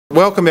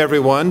Welcome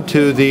everyone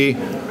to the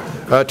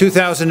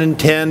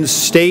 2010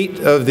 State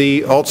of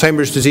the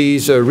Alzheimer's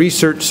Disease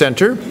Research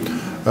Center.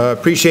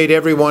 Appreciate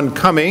everyone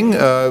coming.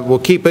 We'll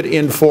keep it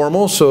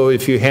informal, so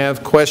if you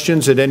have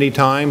questions at any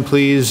time,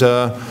 please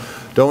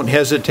don't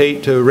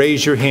hesitate to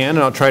raise your hand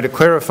and I'll try to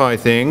clarify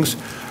things.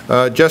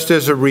 Just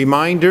as a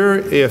reminder,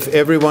 if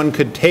everyone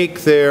could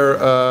take their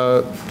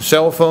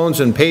cell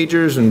phones and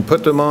pagers and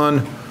put them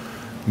on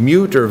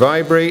mute or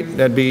vibrate,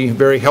 that'd be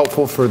very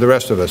helpful for the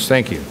rest of us.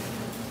 Thank you.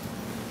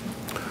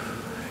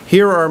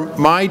 Here are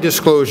my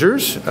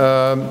disclosures.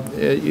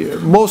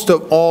 Most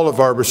of all of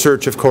our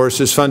research, of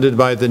course, is funded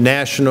by the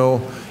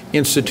National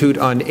Institute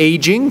on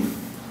Aging,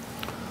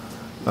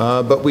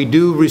 but we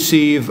do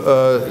receive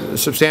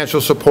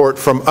substantial support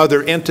from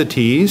other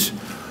entities.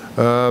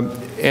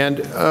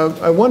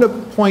 I want to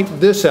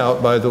point this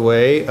out, by the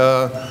way.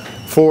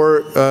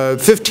 For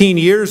 15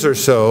 years or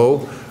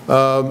so,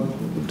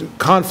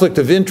 conflict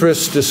of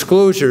interest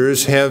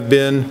disclosures have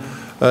been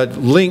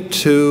linked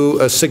to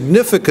a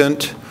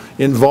significant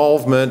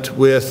involvement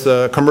with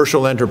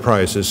commercial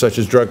enterprises such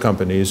as drug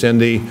companies, and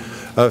the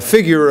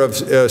figure of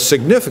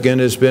significant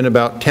has been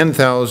about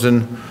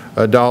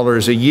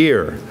 $10,000 a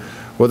year.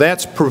 Well,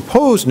 that's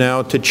proposed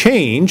now to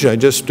change. I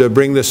just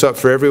bring this up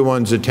for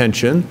everyone's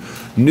attention.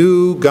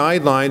 New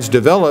guidelines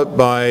developed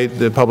by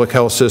the public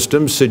health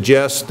system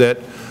suggest that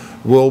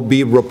we'll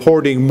be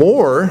reporting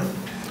more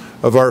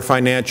of our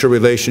financial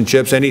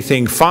relationships.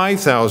 Anything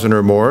 $5,000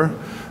 or more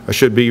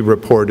should be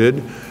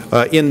reported.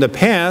 In the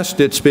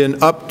past, it's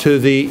been up to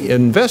the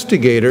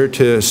investigator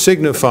to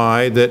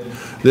signify that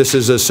this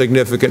is a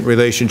significant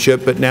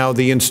relationship, but now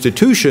the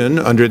institution,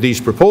 under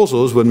these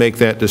proposals, would make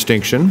that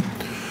distinction.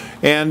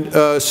 And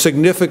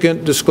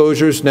significant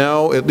disclosures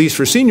now, at least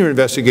for senior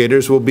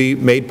investigators, will be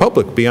made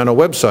public, be on a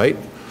website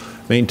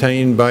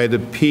maintained by the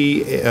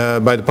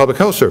Public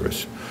Health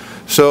Service.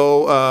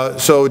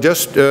 So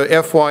just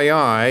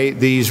FYI,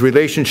 these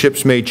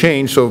relationships may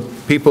change, so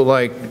people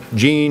like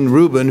Gene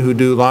Rubin, who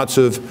do lots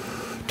of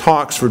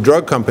talks for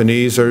drug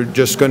companies, are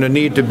just going to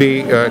need to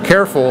be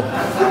careful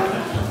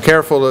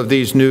of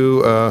these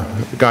new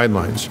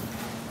guidelines.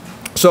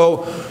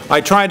 So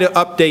I try to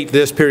update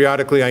this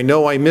periodically. I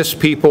know I miss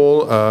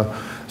people,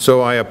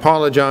 so I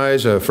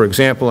apologize. For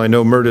example, I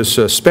know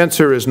Murtis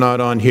Spencer is not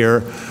on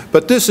here,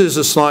 but this is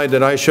a slide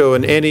that I show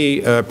in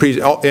any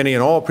and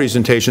all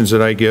presentations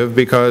that I give,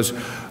 because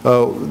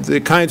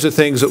the kinds of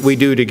things that we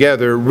do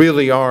together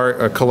really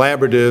are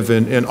collaborative,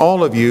 and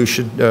all of you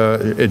should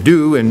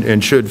do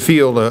and should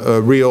feel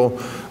a real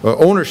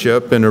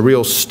ownership and a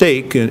real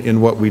stake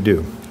in what we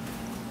do.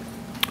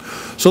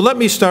 So let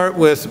me start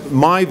with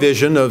my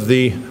vision of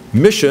the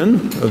mission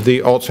of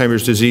the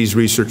Alzheimer's Disease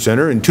Research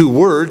Center. In 2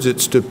 words,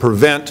 it's to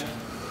prevent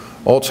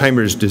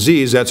Alzheimer's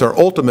disease. That's our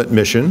ultimate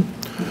mission.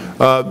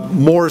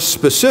 More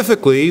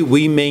specifically,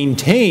 we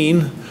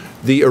maintain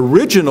the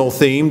original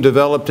theme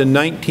developed in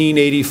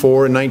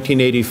 1984 and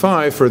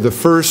 1985 for the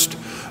first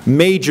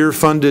major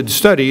funded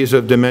studies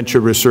of dementia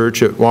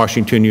research at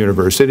Washington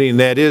University, and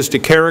that is to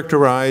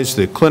characterize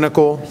the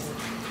clinical,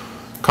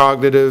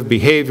 cognitive,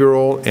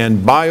 behavioral,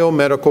 and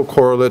biomedical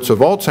correlates of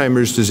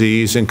Alzheimer's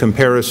disease in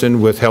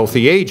comparison with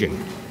healthy aging.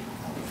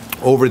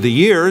 Over the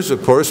years,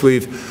 of course,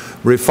 we've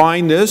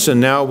refined this,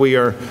 and now we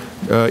are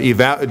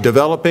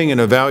developing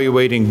and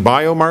evaluating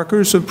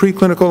biomarkers of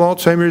preclinical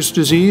Alzheimer's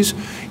disease,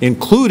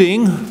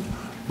 including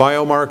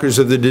biomarkers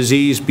of the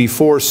disease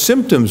before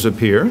symptoms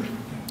appear.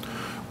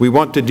 We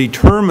want to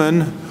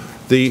determine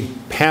the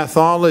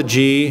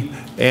pathology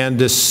and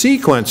the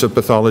sequence of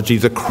pathology,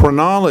 the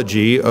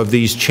chronology of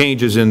these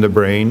changes in the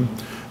brain.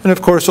 And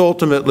of course,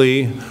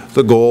 ultimately,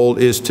 the goal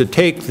is to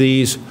take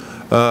these,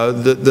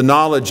 the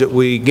knowledge that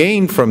we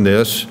gain from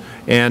this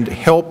and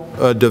help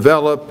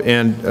develop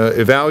and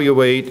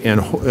evaluate and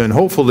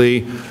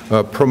hopefully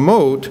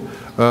promote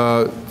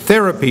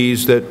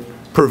therapies that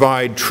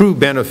provide true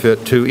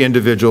benefit to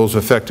individuals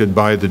affected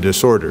by the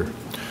disorder.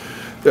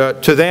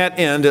 To that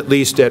end, at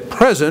least at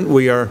present,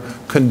 we are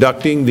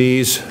conducting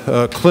these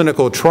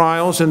clinical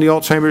trials in the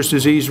Alzheimer's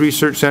Disease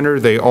Research Center.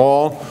 They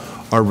all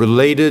are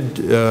related.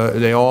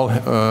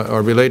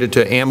 Are related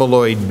to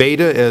amyloid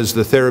beta as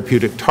the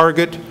therapeutic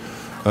target.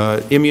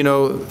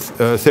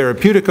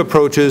 Immunotherapeutic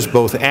approaches,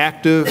 both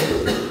active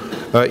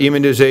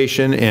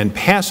immunization and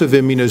passive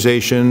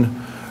immunization,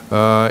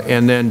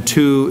 and then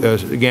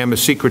 2 gamma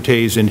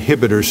secretase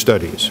inhibitor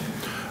studies.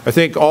 I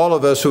think all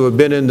of us who have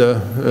been in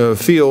the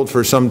field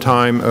for some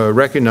time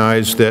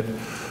recognize that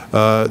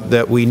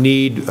we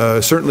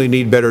certainly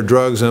need better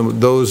drugs than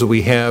those that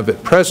we have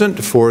at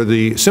present for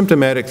the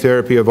symptomatic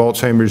therapy of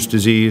Alzheimer's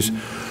disease.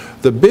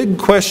 The big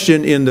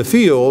question in the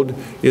field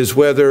is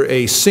whether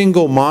a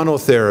single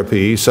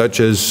monotherapy, such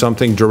as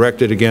something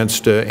directed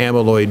against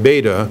amyloid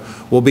beta,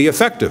 will be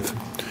effective.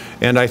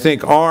 And I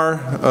think our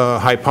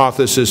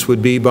hypothesis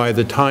would be by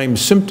the time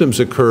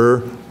symptoms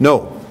occur,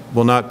 no,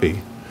 will not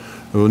be.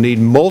 We'll need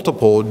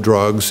multiple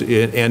drugs,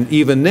 and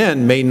even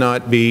then may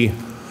not be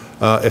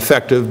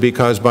effective,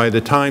 because by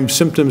the time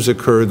symptoms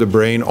occur, the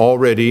brain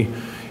already,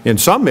 in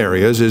some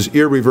areas, is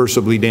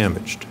irreversibly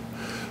damaged.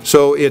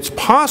 So it's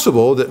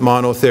possible that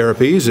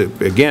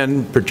monotherapies,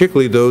 again,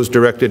 particularly those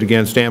directed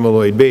against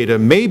amyloid beta,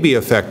 may be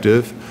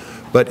effective,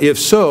 but if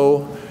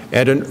so,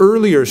 at an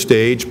earlier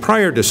stage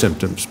prior to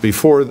symptoms,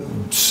 before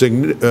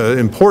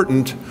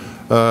important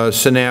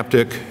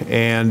synaptic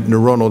and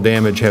neuronal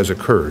damage has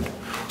occurred.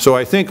 So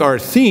I think our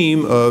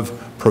theme of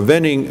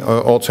preventing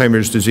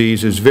Alzheimer's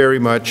disease is very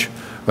much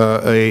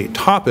a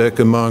topic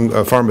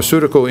among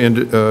pharmaceutical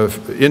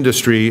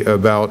industry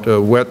about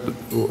what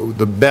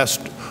the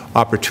best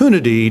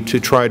opportunity to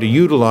try to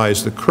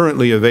utilize the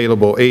currently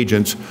available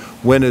agents,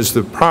 when is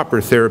the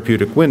proper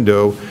therapeutic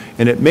window,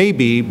 and it may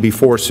be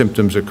before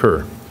symptoms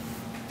occur.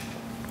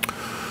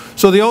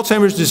 So the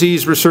Alzheimer's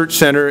Disease Research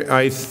Center,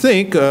 I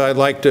think, I'd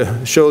like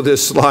to show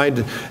this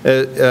slide,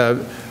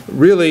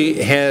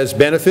 really has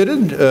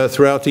benefited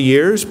throughout the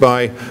years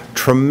by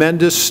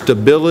tremendous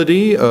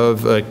stability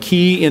of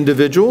key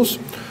individuals.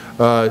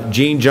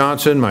 Gene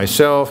Johnson,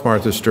 myself,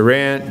 Martha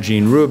Starant,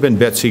 Gene Rubin,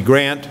 Betsy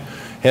Grant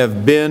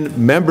have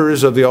been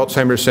members of the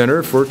Alzheimer's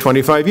Center for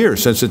 25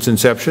 years since its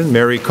inception.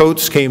 Mary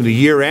Coates came the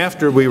year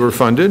after we were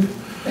funded.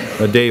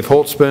 Dave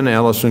Holtzman,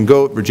 Allison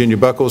Goat, Virginia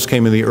Buckles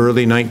came in the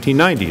early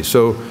 1990s.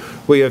 So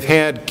we have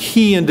had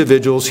key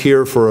individuals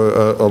here for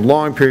a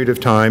long period of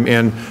time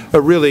and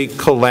a really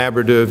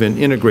collaborative and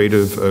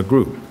integrative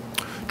group.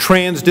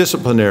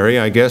 Transdisciplinary,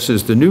 I guess,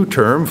 is the new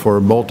term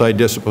for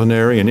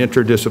multidisciplinary and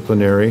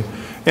interdisciplinary.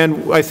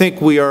 And I think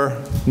we are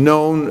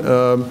known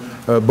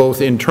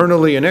both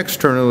internally and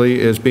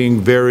externally as being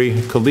very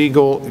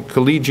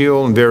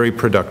collegial and very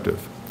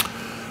productive.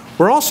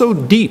 We're also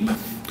deep.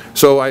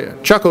 So I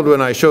chuckled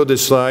when I showed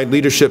this slide,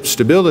 leadership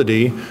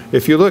stability.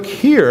 If you look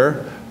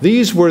here,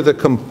 these were the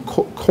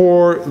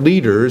core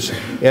leaders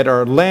at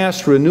our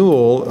last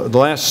renewal, the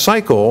last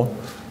cycle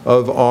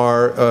of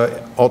our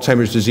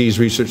Alzheimer's Disease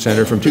Research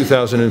Center from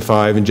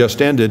 2005 and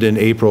just ended in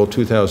April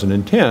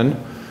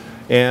 2010.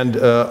 And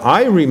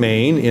I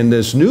remain in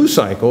this new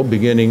cycle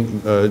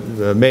beginning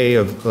May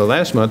of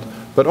last month,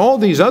 but all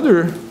these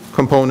other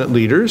component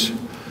leaders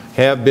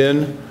have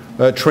been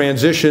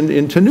transitioned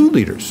into new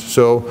leaders.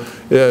 So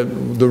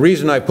the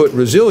reason I put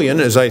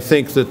resilient is I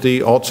think that the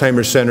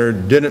Alzheimer's Center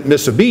didn't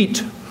miss a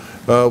beat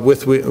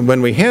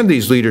when we had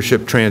these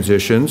leadership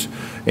transitions,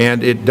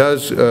 and it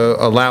does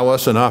allow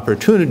us an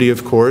opportunity,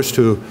 of course,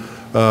 to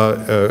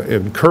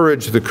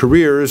encourage the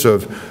careers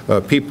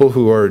of people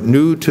who are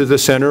new to the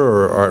center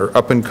or are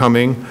up and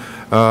coming,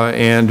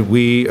 and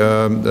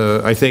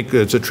I think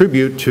it's a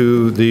tribute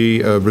to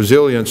the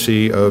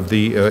resiliency of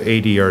the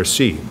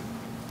ADRC.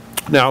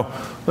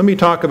 Now, let me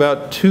talk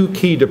about two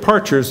key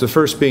departures, the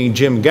first being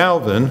Jim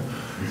Galvin,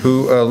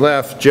 who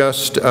left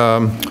just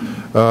a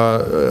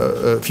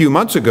few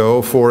months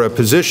ago for a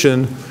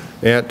position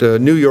at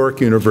New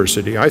York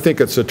University. I think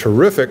it's a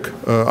terrific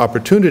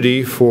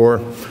opportunity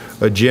for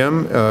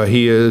Jim.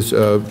 He is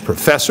a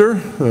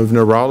professor of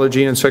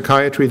neurology and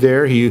psychiatry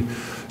there.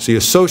 He's the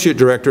associate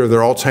director of their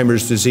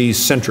Alzheimer's Disease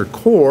Center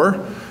Core,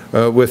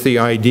 with the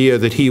idea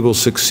that he will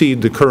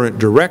succeed the current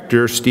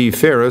director, Steve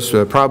Ferris,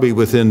 probably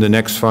within the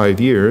next 5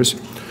 years.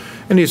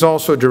 And he's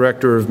also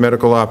director of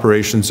medical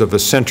operations of a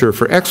Center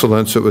for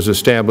Excellence that was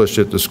established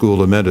at the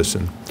School of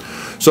Medicine.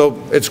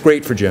 So it's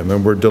great for Jim,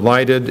 and we're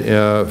delighted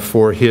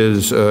for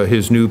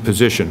his new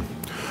position.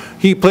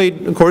 He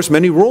played, of course,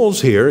 many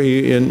roles here.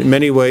 He, in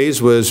many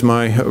ways, was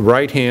my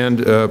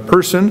right-hand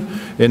person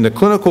in the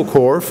clinical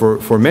core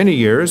for many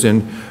years,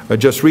 and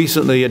just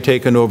recently had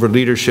taken over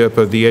leadership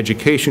of the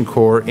education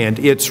core and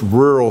its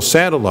rural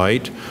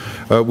satellite.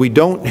 We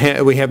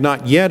have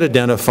not yet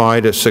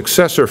identified a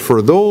successor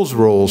for those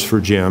roles for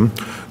Jim,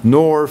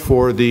 nor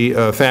for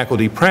the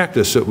faculty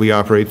practice that we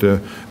operate,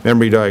 the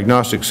Memory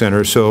Diagnostic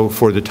Center. So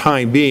for the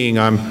time being,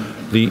 I'm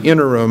the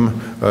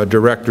interim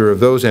director of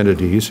those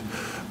entities.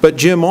 But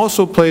Jim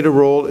also played a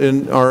role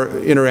in our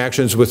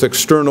interactions with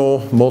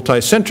external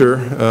multi-center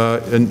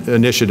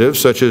initiatives,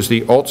 such as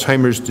the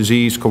Alzheimer's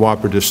Disease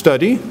Cooperative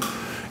Study.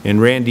 And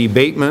Randy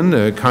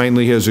Bateman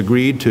kindly has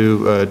agreed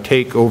to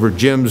take over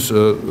Jim's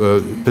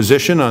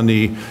position on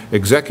the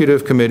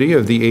executive committee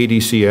of the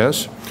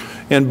ADCS.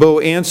 And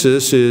Bo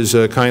Ansis has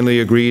kindly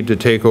agreed to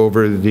take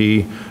over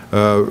the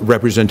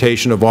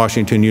representation of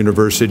Washington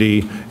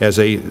University as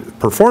a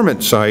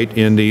performance site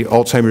in the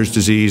Alzheimer's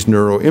Disease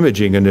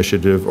Neuroimaging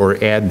Initiative, or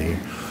ADNI.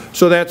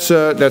 So that's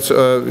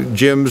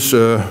Jim's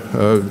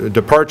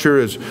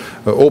departure has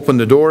opened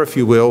the door, if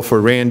you will,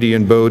 for Randy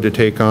and Bo to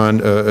take on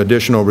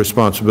additional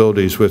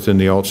responsibilities within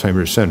the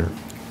Alzheimer's Center.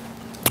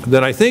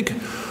 Then I think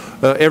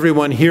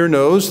everyone here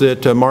knows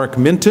that Mark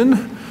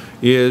Minton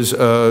is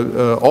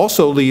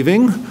also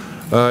leaving.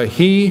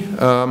 He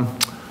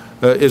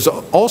is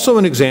also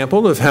an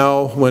example of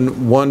how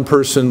when one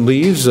person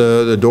leaves,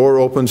 the door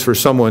opens for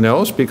someone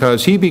else,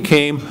 because he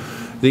became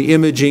the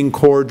imaging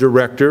core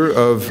director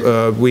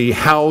of, we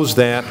house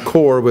that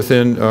core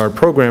within our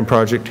program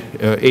project,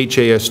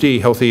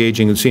 HASD, Healthy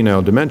Aging and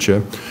Senile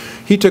Dementia.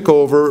 He took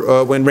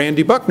over when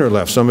Randy Buckner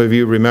left. Some of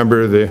you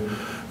remember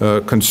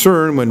the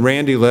concern when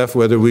Randy left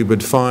whether we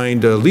would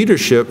find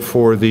leadership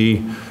for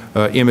the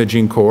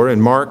imaging core,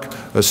 and Mark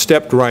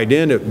stepped right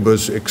in. It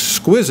was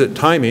exquisite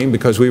timing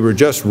because we were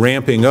just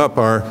ramping up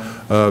our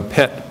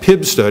PET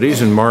PIB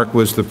studies, and Mark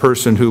was the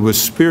person who was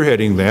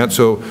spearheading that,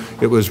 so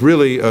it was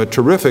really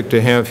terrific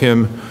to have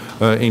him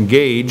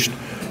engaged.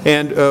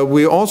 And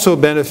we also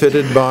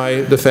benefited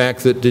by the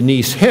fact that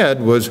Denise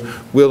Head was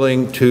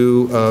willing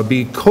to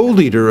be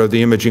co-leader of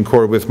the imaging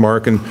core with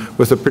Mark, and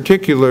with a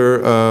particular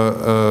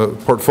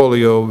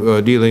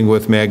portfolio dealing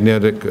with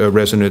magnetic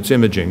resonance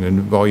imaging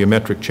and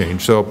volumetric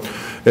change. So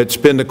it's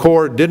been, the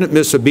core didn't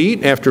miss a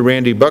beat after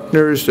Randy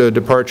Buckner's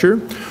departure.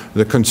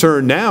 The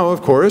concern now,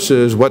 of course,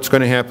 is what's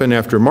going to happen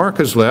after Mark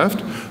has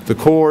left. The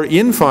core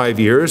in 5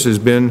 years has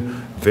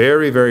been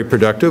very, very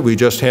productive. We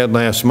just had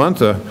last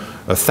month a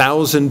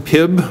 1,000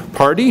 PIB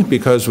party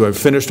because we've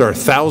finished our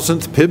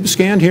 1,000th PIB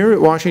scan here at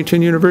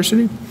Washington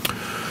University.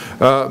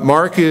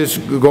 Mark is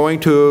going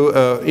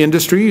to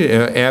industry,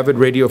 Avid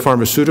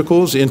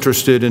Radiopharmaceuticals,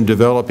 interested in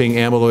developing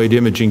amyloid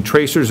imaging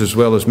tracers as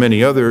well as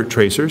many other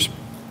tracers.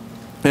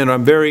 And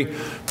I'm very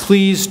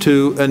pleased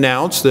to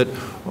announce that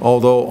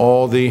although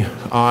all the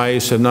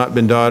I's have not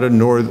been dotted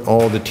nor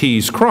all the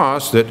T's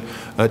crossed, that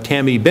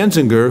Tammy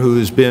Benzinger, who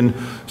has been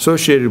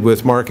associated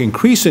with Mark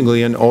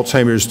increasingly in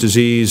Alzheimer's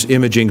disease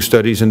imaging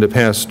studies in the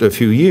past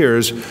few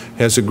years,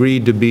 has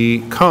agreed to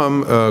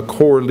become a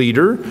core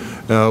leader.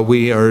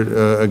 We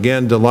are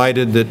again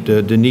delighted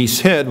that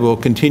Denise Head will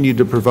continue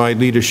to provide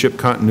leadership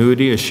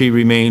continuity as she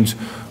remains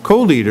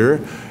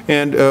co-leader.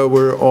 And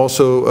we're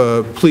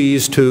also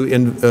pleased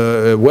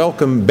to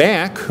welcome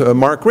back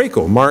Mark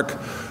Rakel. Mark,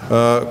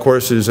 of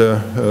course, is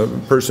a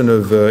person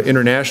of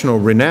international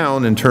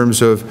renown in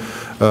terms of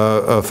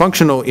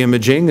functional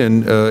imaging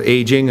and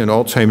aging and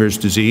Alzheimer's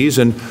disease,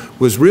 and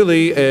was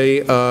really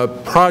a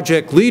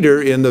project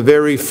leader in the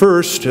very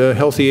first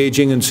Healthy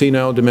Aging and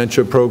Senile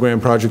Dementia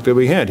program project that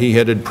we had. He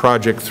headed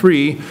Project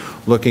 3,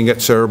 looking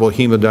at cerebral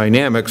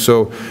hemodynamics.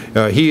 So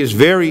he is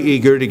very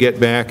eager to get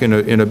back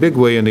in a big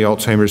way in the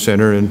Alzheimer's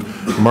Center, and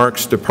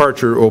Mark's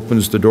departure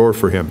opens the door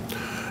for him.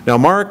 Now,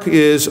 Mark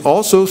is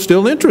also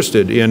still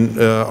interested in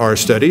our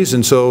studies,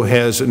 and so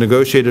has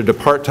negotiated a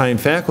part-time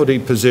faculty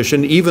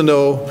position. Even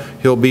though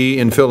he'll be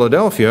in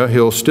Philadelphia,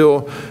 he'll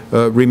still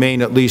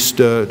remain at least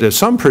to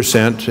some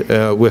percent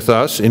with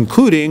us,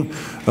 including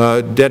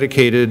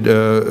dedicated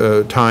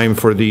time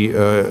for the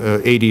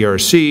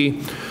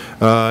ADRC,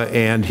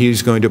 and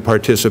he's going to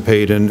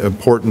participate in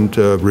important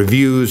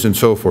reviews and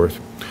so forth.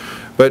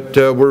 But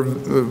we're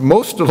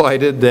most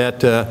delighted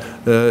that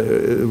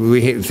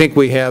we think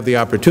we have the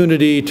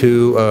opportunity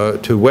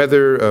to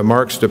weather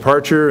Mark's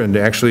departure and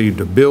actually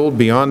to build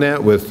beyond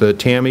that with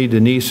Tammy,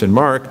 Denise, and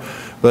Mark.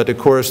 But of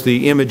course,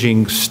 the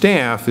imaging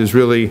staff is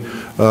really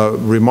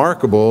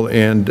remarkable,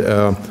 and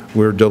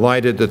we're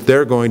delighted that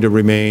they're going to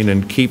remain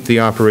and keep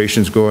the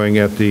operations going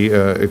at the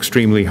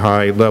extremely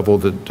high level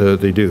that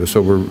they do.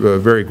 So we're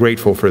very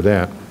grateful for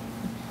that.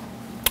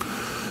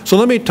 So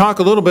let me talk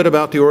a little bit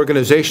about the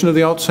organization of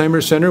the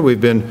Alzheimer's Center.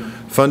 We've been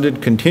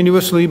funded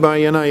continuously by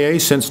NIA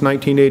since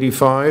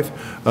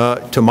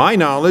 1985. To my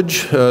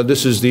knowledge,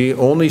 this is the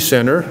only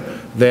center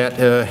that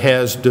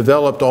has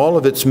developed all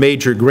of its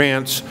major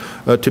grants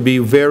to be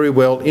very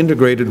well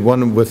integrated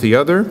one with the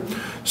other.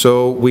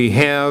 So we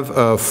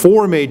have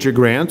 4 major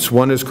grants.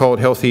 One is called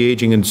Healthy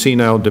Aging and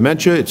Senile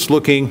Dementia. It's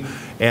looking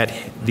at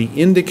the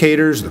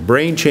indicators, the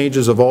brain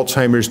changes of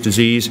Alzheimer's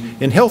disease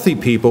in healthy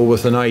people,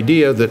 with an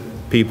idea that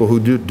people who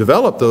do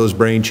develop those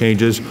brain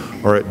changes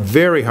are at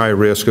very high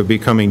risk of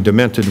becoming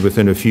demented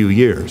within a few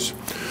years.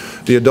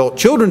 The adult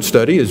children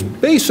study is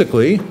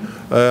basically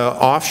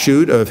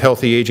offshoot of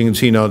Healthy Aging and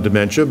Senile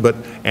Dementia, but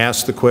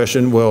asks the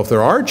question, well, if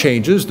there are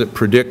changes that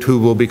predict who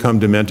will become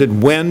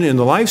demented, when in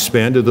the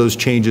lifespan do those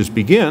changes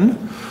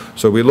begin?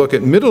 So we look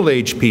at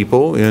middle-aged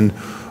people in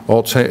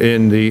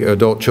the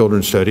adult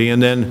children study,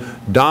 and then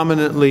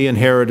dominantly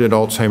inherited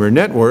Alzheimer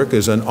network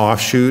is an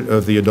offshoot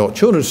of the adult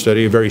children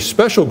study, a very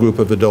special group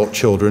of adult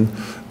children,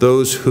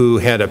 those who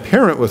had a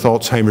parent with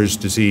Alzheimer's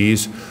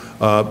disease,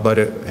 but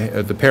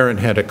the parent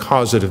had a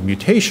causative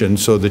mutation,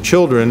 so the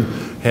children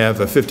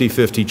have a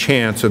 50-50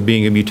 chance of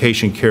being a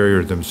mutation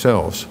carrier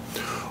themselves.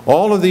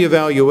 All of the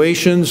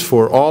evaluations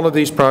for all of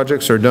these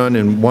projects are done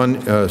in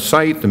one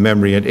site, the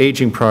Memory and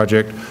Aging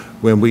Project.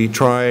 When we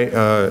try,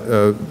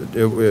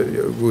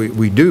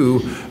 we do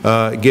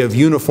give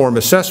uniform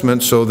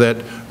assessments so that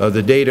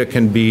the data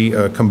can be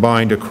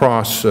combined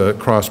across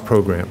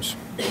programs.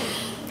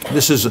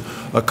 This is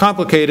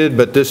complicated,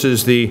 but this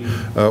is the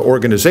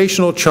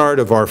organizational chart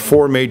of our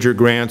 4 major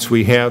grants.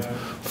 We have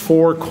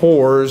 4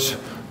 cores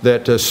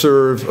that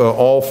serve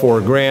all 4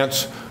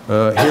 grants.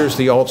 Here's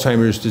the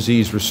Alzheimer's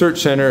Disease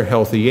Research Center,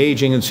 Healthy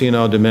Aging and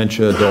Senile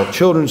Dementia Adult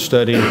Children's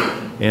Study,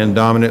 and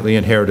Dominantly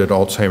Inherited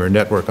Alzheimer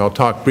Network. I'll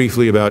talk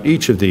briefly about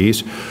each of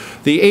these.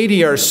 The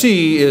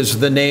ADRC is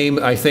the name,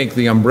 I think,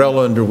 the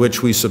umbrella under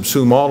which we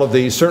subsume all of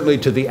these. Certainly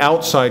to the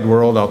outside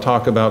world, I'll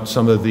talk about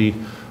some of the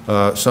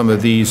some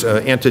of these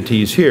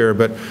entities here,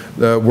 but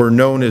were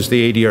known as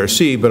the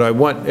ADRC. But I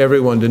want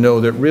everyone to know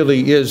that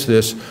really is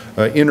this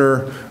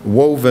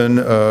interwoven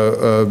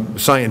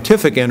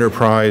scientific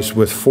enterprise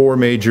with 4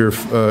 major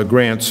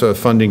grants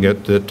funding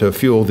it that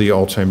fuel the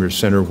Alzheimer's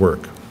Center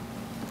work.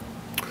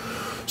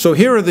 So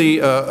here are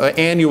the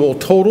annual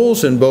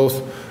totals in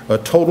both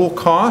total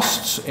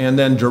costs and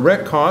then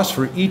direct costs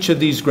for each of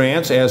these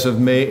grants as of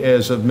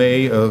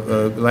May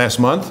last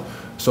month.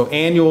 So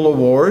annual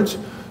awards.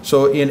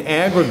 So in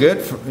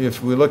aggregate,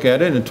 if we look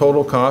at it, in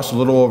total cost, a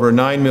little over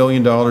 $9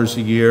 million a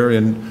year,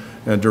 and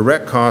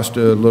direct cost,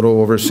 a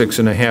little over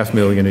 $6.5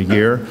 million a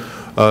year.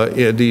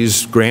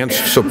 These grants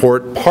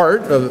support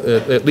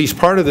at least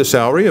part of the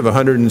salary of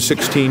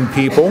 116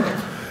 people,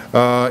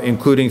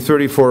 including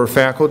 34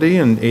 faculty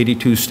and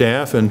 82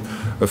 staff, and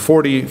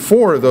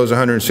 44 of those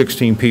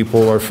 116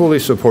 people are fully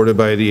supported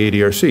by the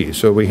ADRC.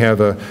 So we have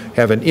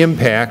an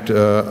impact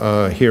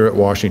here at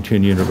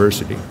Washington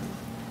University.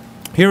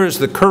 Here is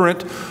the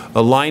current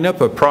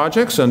lineup of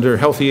projects under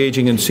healthy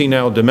aging and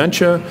senile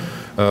dementia,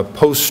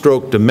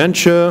 post-stroke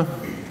dementia,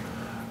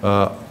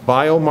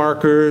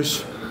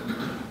 biomarkers,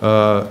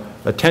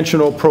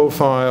 attentional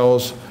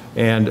profiles,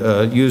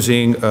 and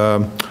using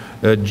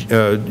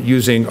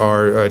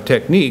our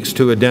techniques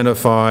to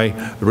identify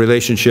the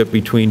relationship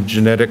between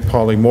genetic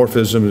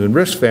polymorphisms and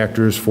risk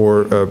factors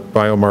for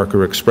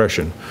biomarker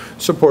expression,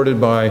 supported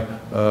by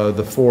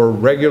the 4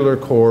 regular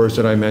cores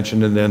that I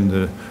mentioned and then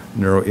the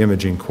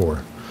neuroimaging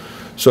core.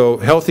 So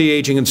healthy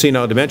aging and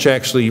senile dementia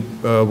actually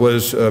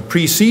was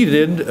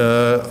preceded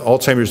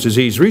Alzheimer's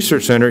Disease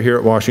Research Center here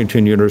at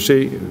Washington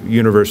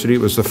University. It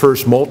was the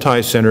first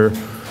multi-center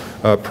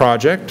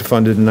project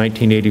funded in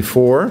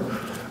 1984.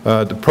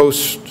 The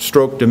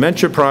post-stroke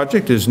dementia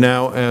project is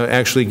now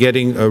actually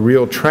getting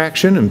real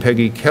traction, and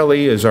Peggy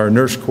Kelly is our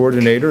nurse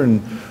coordinator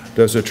and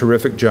does a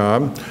terrific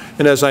job.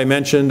 And as I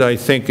mentioned, I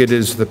think it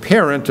is the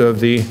parent of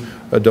the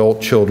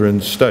adult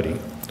children's study.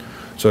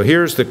 So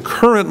here's the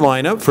current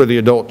lineup for the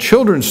adult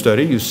children's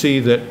study. You see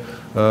that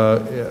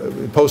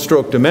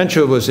post-stroke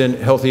dementia was in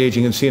healthy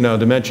aging and senile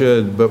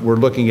dementia, but we're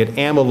looking at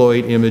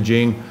amyloid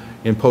imaging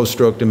in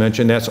post-stroke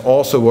dementia, and that's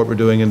also what we're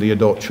doing in the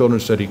adult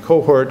children's study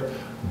cohort.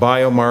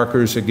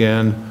 Biomarkers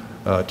again,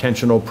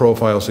 attentional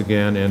profiles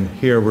again, and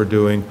here we're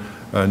doing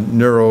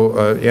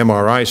neuro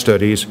MRI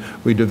studies.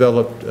 We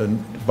developed a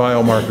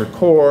biomarker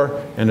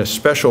core and a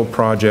special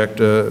project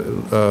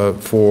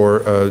for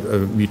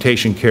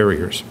mutation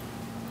carriers.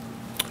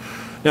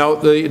 Now,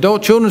 the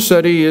adult children's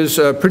study is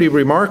pretty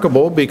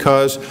remarkable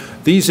because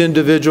these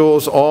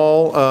individuals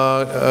all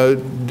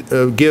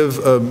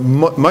give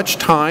much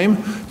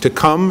time to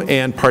come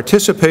and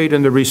participate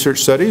in the research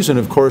studies, and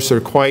of course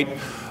they're quite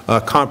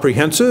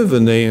comprehensive,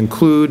 and they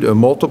include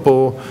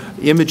multiple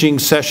imaging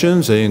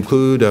sessions, they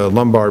include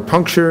lumbar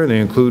puncture, and they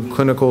include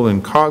clinical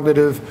and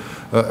cognitive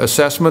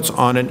assessments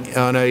on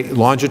a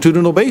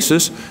longitudinal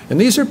basis. And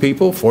these are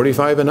people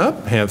 45 and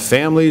up, have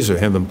families or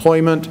have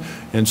employment,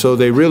 and so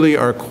they really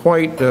are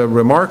quite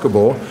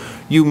remarkable.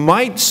 You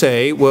might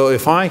say, well,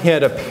 if I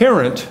had a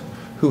parent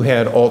who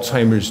had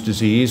Alzheimer's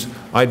disease,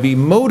 I'd be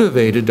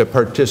motivated to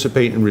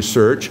participate in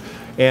research.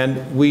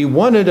 And we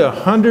wanted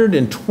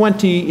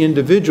 120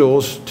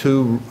 individuals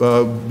to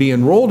be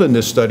enrolled in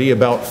this study,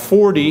 about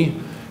 40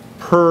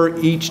 per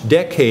each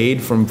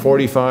decade, from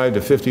 45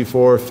 to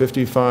 54,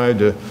 55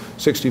 to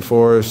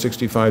 64,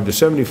 65 to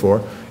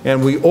 74,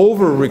 and we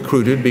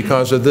over-recruited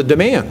because of the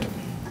demand.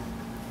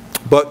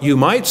 But you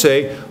might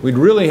say we'd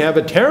really have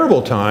a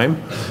terrible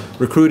time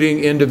recruiting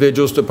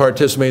individuals to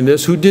participate in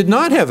this who did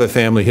not have a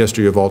family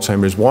history of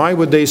Alzheimer's. Why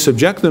would they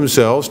subject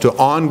themselves to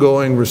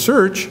ongoing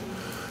research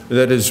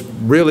that is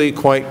really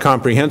quite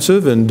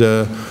comprehensive and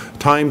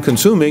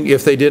time-consuming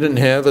if they didn't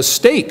have a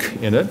stake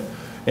in it?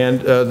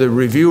 And the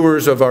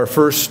reviewers of our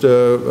first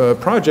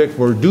project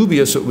were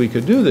dubious that we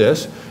could do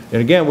this.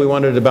 And again, we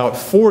wanted about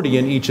 40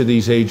 in each of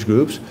these age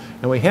groups,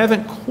 and we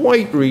haven't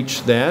quite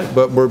reached that,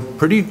 but we're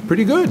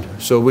pretty good.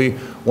 So we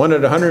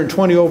wanted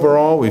 120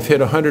 overall, we've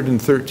hit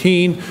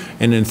 113,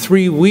 and in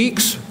 3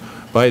 weeks,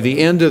 by the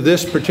end of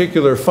this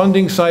particular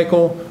funding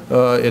cycle,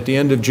 at the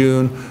end of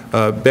June,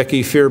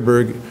 Becky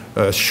Fearberg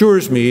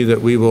assures me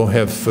that we will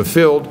have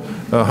fulfilled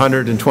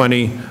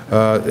 120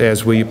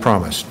 as we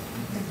promised.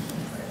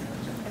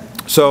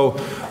 So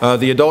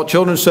the adult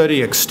children's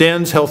study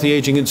extends healthy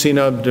aging and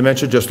senile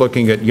dementia, just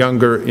looking at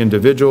younger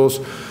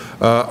individuals.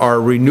 Our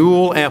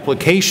renewal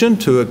application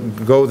to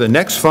go the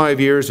next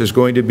 5 years is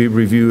going to be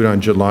reviewed on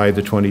July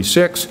the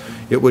 26th.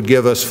 It would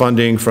give us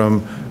funding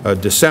from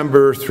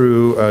December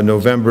through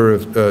November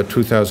of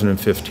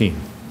 2015.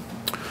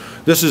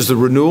 This is the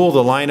renewal,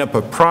 the lineup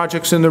of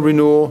projects in the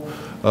renewal.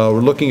 We're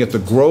looking at the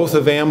growth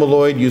of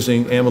amyloid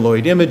using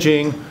amyloid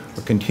imaging.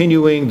 We're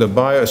continuing the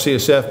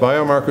CSF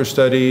biomarker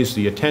studies,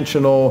 the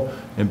attentional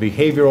and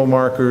behavioral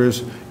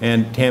markers,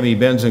 and Tammy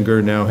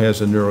Benzinger now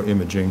has a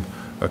neuroimaging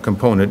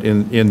component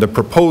in the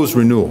proposed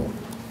renewal.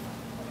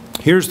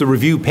 Here's the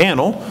review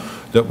panel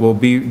that will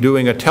be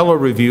doing a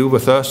tele-review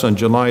with us on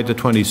July the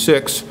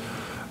 26th.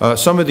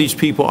 Some of these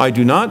people I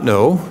do not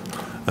know.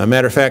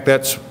 Matter of fact,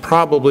 that's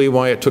probably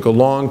why it took a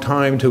long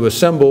time to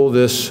assemble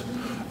this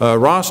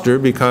roster,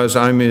 because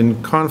I'm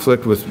in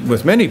conflict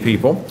with many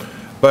people.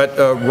 But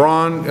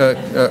Ron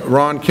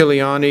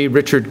Kiliani,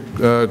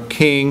 Richard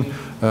King,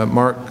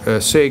 Mark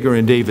Sager,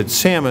 and David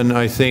Salmon,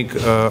 I think,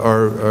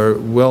 are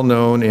well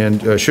known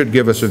and should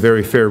give us a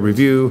very fair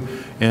review.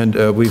 And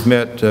we've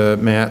met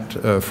Matt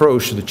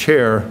Frosch, the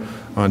chair,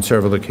 on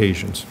several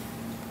occasions.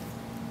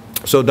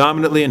 So,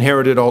 dominantly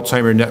inherited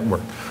Alzheimer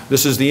Network.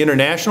 This is the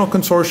international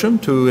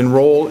consortium to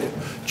enroll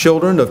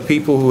children of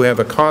people who have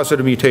a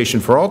causative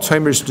mutation for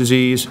Alzheimer's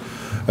disease.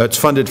 It's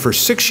funded for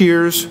 6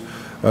 years.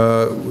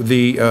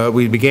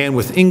 We began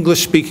with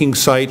English-speaking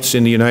sites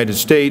in the United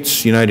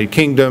States, United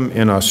Kingdom,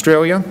 and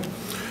Australia.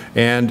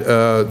 And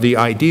the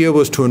idea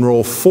was to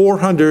enroll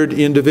 400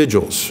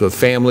 individuals,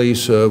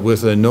 families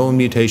with a known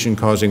mutation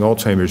causing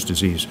Alzheimer's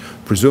disease.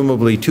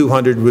 Presumably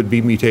 200 would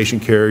be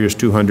mutation carriers,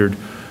 200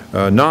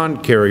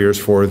 non-carriers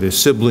for the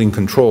sibling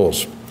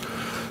controls.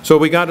 So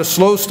we got a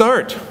slow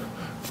start.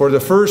 For the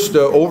first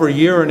over a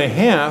year and a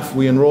half,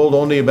 we enrolled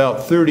only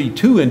about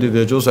 32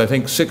 individuals. I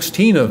think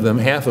 16 of them,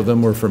 half of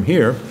them were from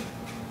here.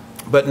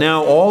 But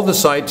now all the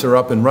sites are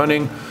up and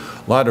running.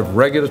 A lot of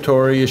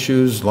regulatory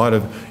issues, a lot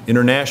of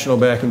international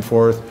back and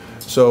forth.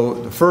 So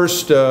the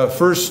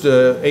first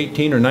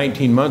 18 or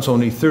 19 months,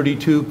 only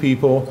 32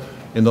 people.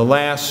 In the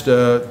last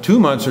 2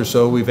 months or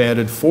so, we've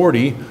added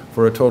 40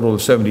 for a total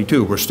of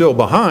 72. We're still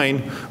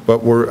behind,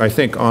 but we're, I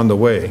think, on the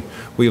way.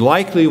 We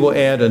likely will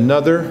add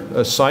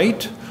another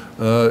site,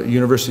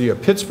 University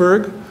of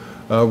Pittsburgh.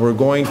 We're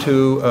going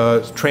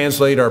to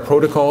translate our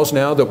protocols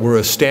now that we're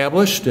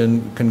established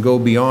and can go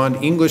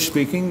beyond English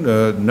speaking.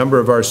 A number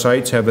of our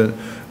sites have a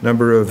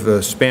number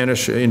of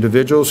Spanish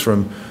individuals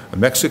from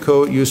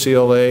Mexico at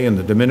UCLA and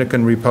the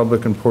Dominican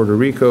Republic and Puerto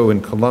Rico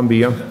and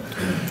Colombia.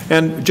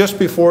 And just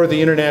before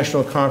the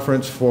International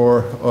Conference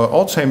for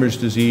Alzheimer's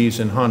Disease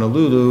in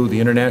Honolulu,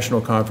 the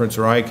International Conference,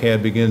 or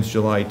ICAD, begins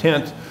July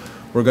 10th.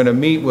 We're going to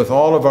meet with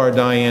all of our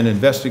Diane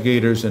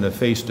investigators in a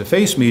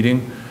face-to-face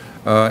meeting,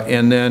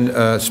 and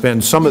then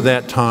spend some of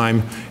that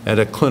time at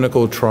a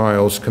clinical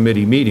trials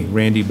committee meeting.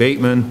 Randy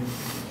Bateman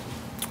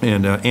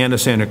and Anna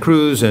Santa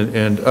Cruz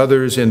and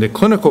others in the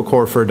clinical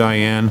core for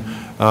Diane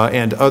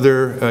and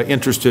other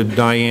interested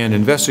Diane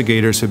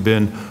investigators have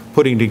been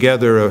putting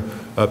together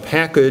a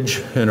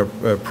package and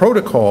a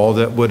protocol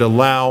that would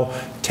allow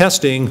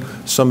testing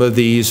some of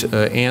these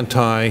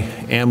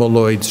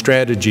anti-amyloid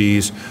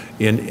strategies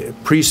in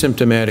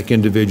pre-symptomatic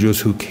individuals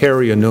who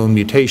carry a known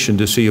mutation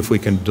to see if we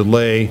can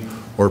delay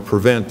or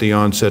prevent the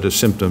onset of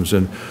symptoms.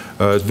 And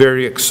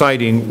very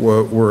exciting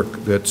work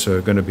that's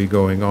going to be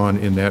going on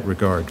in that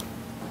regard.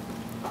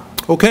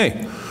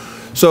 Okay,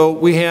 so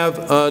we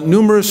have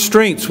numerous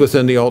strengths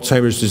within the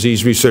Alzheimer's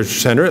Disease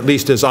Research Center, at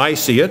least as I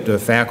see it,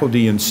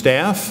 faculty and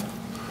staff,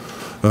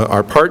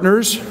 our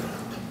partners,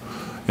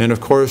 and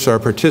of course our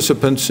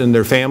participants and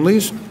their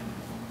families.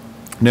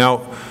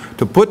 Now,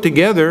 to put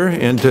together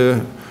and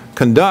to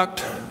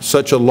conduct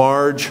such a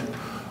large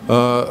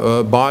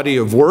body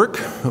of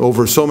work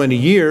over so many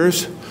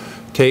years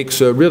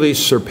takes a really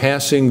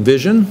surpassing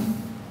vision,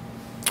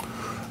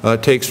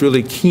 takes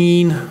really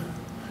keen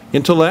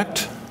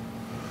intellect,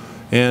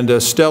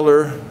 and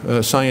stellar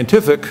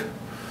scientific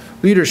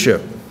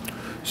leadership.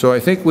 So I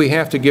think we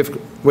have to give,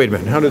 wait a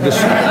minute, how did this,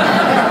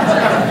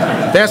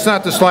 that's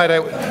not the slide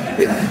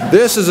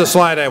this is a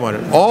slide I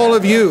wanted. All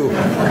of you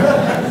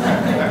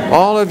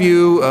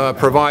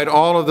provide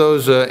all of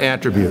those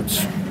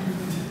attributes.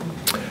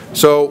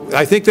 So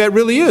I think that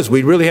really is.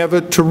 We really have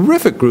a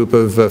terrific group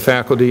of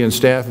faculty and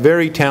staff,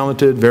 very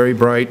talented, very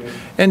bright,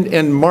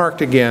 and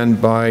marked again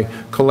by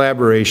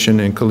collaboration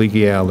and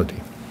collegiality.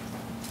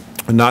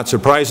 And not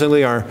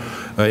surprisingly, our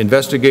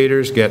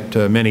investigators get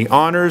many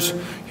honors.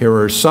 Here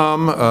are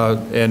some,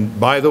 and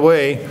by the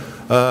way,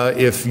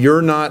 if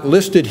you're not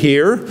listed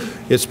here,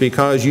 it's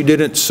because you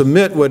didn't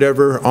submit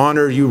whatever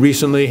honor you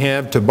recently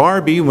have to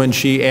Barbie when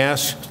she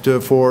asked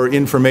for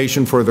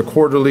information for the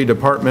quarterly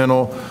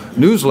departmental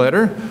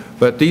newsletter.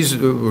 But these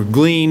were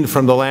gleaned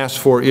from the last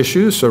 4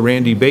 issues. So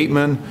Randy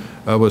Bateman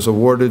was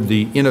awarded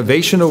the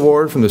Innovation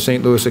Award from the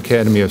St. Louis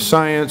Academy of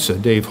Science.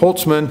 Dave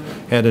Holtzman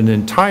had an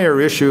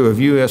entire issue of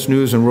U.S.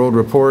 News and World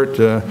Report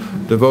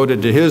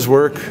devoted to his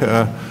work.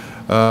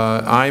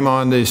 I'm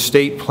on the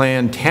State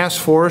Plan Task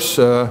Force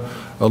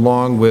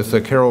along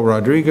with Carol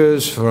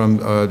Rodriguez from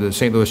the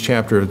St. Louis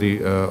chapter of the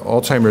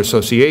Alzheimer's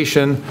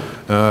Association.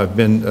 I've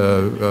been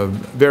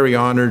very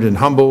honored and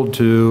humbled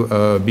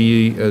to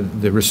be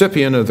the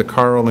recipient of the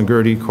Carl and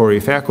Gertie Corey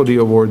Faculty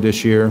Award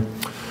this year.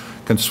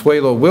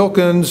 Consuelo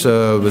Wilkins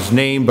was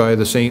named by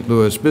the St.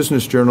 Louis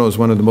Business Journal as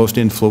one of the most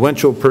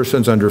influential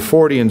persons under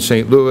 40 in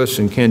St. Louis,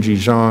 and Kenji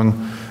Zhang,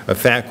 a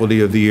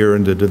Faculty of the Year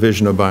in the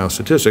Division of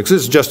Biostatistics.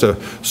 This is just a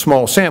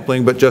small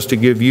sampling, but just to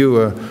give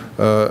you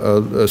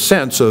a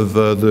sense of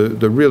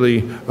the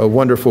really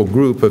wonderful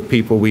group of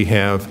people we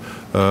have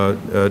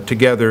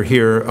together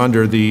here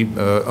under the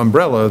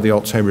umbrella of the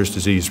Alzheimer's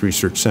Disease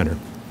Research Center.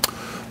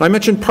 I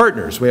mentioned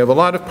partners. We have a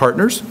lot of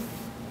partners.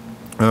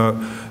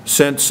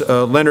 since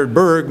Leonard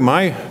Berg,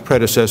 my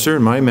predecessor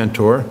and my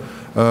mentor,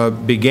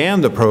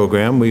 began the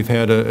program, we've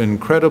had an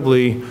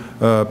incredibly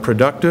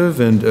productive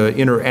and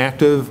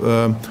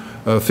interactive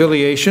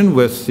affiliation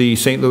with the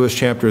St. Louis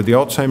chapter of the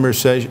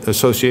Alzheimer's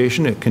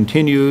Association. It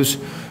continues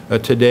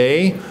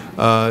today.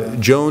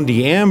 Joan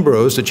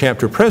DeAmbrose, the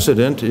chapter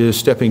president, is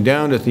stepping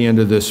down at the end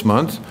of this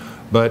month.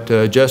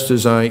 But just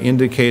as I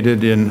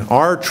indicated in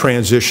our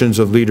transitions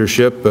of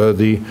leadership,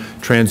 the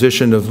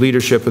transition of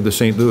leadership of the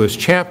St. Louis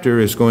chapter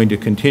is going to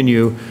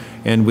continue,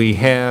 and we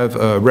have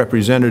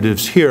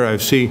representatives here. I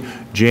see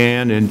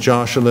Jan and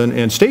Jocelyn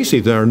and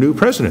Stacy, our new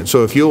president.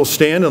 So if you'll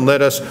stand and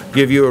let us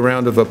give you a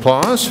round of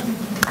applause.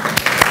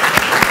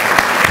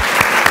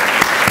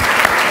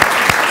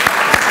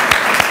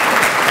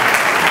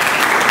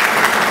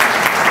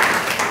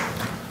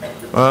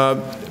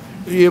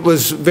 It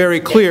was very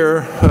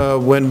clear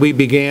when we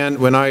began,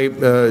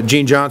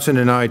 Gene Johnson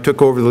and I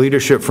took over the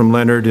leadership from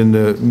Leonard in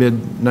the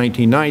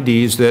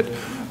mid-1990s, that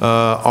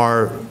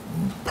our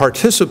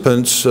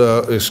participants,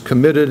 as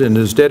committed and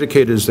as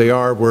dedicated as they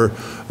are, were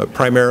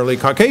primarily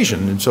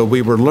Caucasian. And so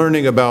we were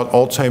learning about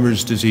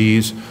Alzheimer's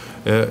disease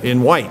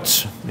in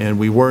whites, and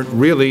we weren't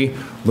really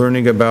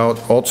learning about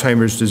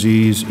Alzheimer's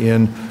disease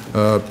in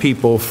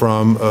people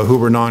from who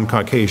were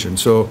non-Caucasian.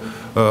 So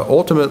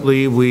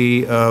ultimately,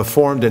 we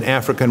formed an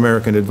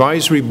African-American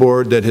advisory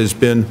board that has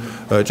been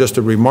just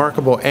a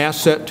remarkable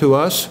asset to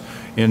us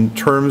in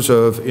terms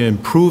of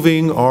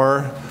improving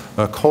our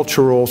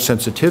cultural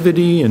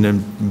sensitivity and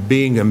in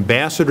being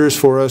ambassadors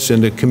for us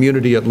in the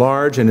community at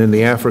large and in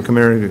the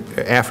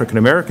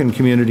African-American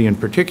community in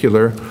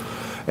particular.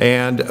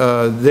 And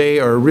they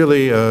are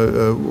really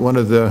one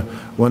of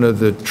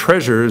the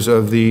treasures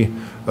of the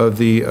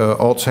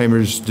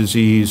Alzheimer's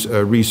Disease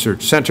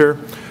Research Center.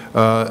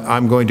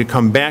 I'm going to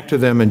come back to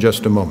them in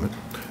just a moment.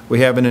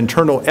 We have an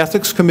internal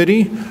ethics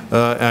committee.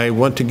 I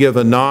want to give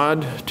a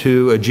nod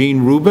to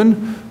Gene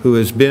Rubin, who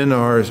has been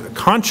our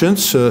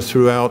conscience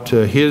throughout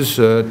his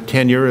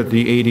tenure at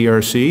the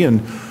ADRC,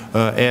 and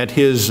at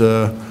his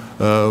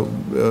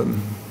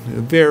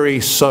very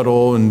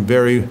subtle and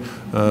very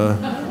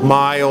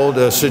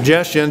mild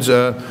suggestions.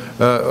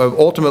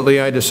 Ultimately,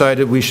 I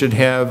decided we should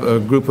have a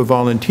group of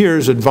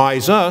volunteers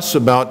advise us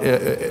about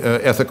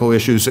ethical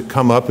issues that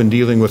come up in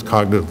dealing with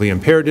cognitively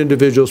impaired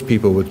individuals,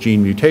 people with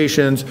gene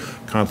mutations,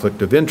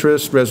 conflict of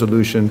interest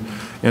resolution.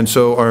 And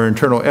so our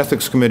internal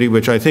ethics committee,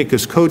 which I think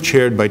is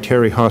co-chaired by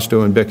Terry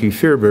Hosto and Becky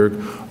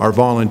Fearberg, are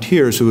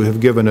volunteers who have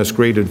given us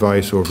great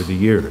advice over the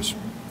years.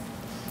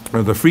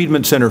 The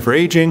Friedman Center for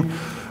Aging,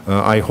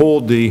 I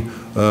hold the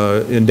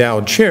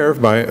endowed chair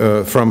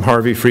from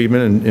Harvey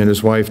Friedman and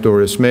his wife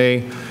Doris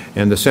May,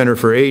 and the Center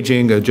for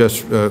Aging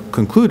just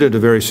concluded a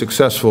very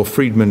successful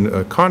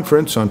Friedman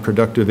conference on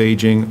productive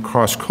aging,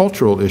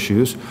 cross-cultural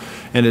issues,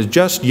 and has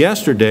just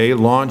yesterday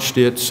launched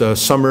its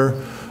summer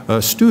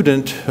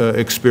student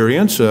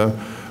experience.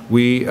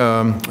 We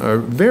are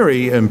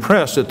very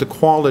impressed at the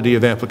quality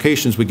of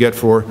applications we get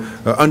for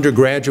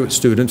undergraduate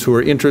students who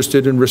are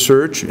interested in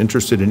research,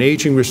 interested in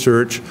aging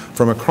research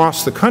from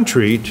across the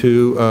country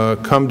to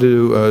come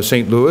to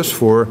St. Louis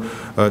for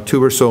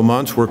 2 or so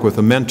months, work with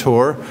a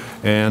mentor,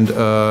 and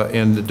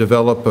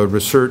develop a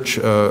research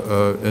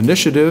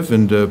initiative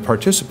and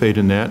participate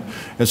in that.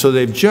 And so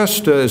they've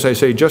just, as I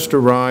say, just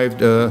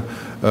arrived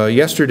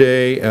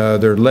yesterday.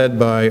 They're led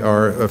by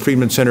our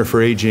Friedman Center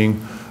for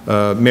Aging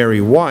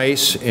Mary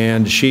Weiss,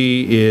 and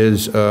she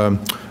is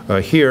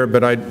here,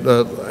 but I'd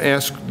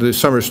ask the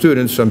summer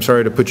students, I'm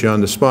sorry to put you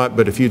on the spot,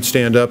 but if you'd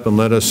stand up and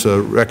let us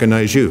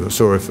recognize you.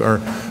 So if our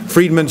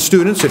Friedman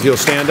students, if you'll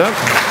stand up.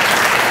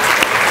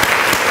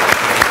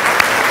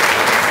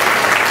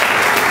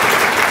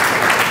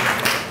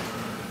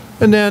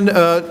 And then,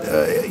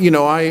 you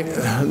know,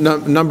 a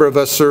number of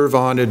us serve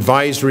on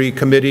advisory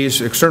committees,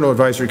 external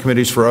advisory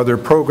committees for other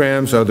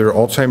programs, other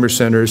Alzheimer's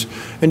centers,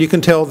 and you can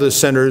tell the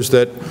centers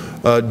that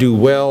do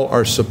well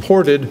are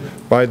supported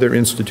by their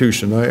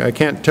institution. I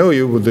can't tell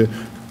you with the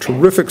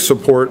terrific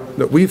support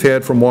that we've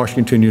had from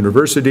Washington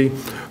University,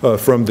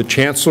 from the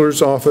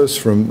Chancellor's office,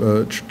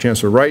 from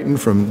Chancellor Wrighton,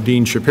 from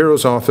Dean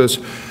Shapiro's office.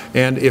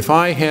 And if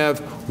I have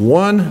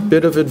one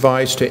bit of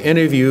advice to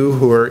any of you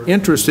who are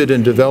interested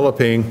in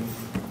developing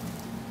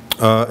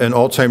an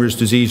Alzheimer's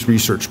disease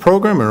research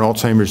program or an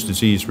Alzheimer's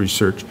disease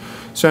research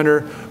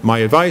center, my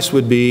advice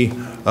would be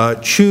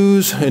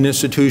choose an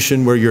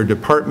institution where your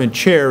department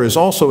chair is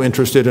also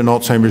interested in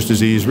Alzheimer's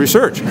disease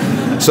research.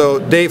 So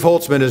Dave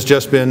Holtzman has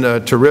just been a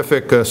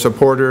terrific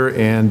supporter,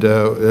 and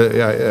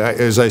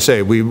as I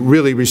say, we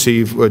really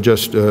receive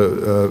just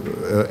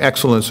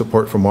excellent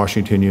support from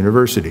Washington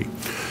University.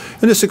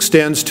 And this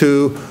extends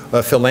to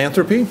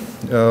philanthropy.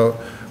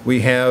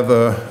 We have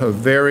a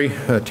very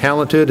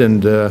talented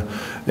and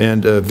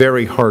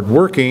very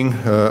hardworking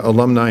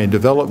alumni and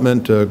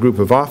development group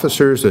of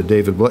officers,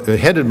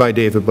 headed by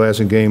David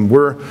Blasingame.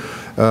 We're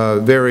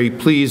very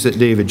pleased that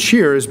David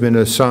Shear has been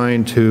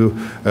assigned to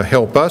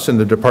help us in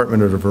the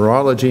Department of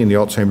Virology and the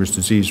Alzheimer's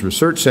Disease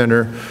Research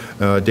Center.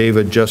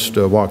 David just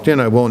walked in.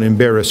 I won't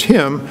embarrass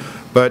him,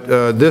 But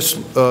this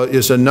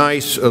is a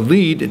nice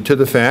lead to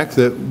the fact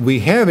that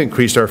we have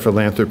increased our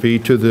philanthropy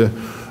to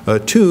the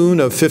tune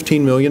of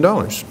 $15 million.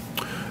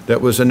 That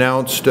was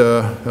announced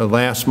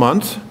last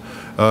month.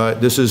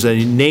 This is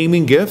a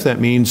naming gift. That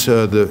means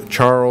the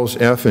Charles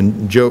F.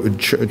 and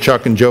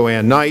Chuck and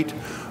Joanne Knight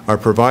are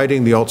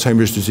providing the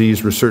Alzheimer's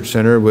Disease Research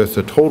Center with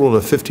a total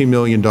of $50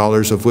 million,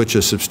 of which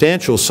a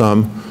substantial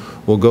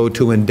sum will go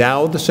to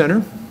endow the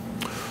center,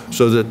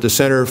 so that the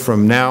center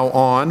from now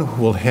on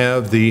will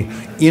have the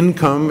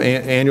income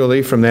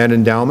annually from that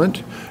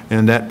endowment,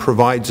 and that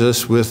provides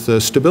us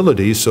with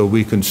stability so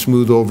we can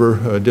smooth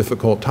over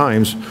difficult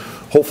times.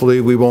 Hopefully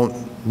we won't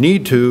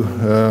need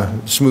to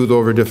smooth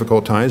over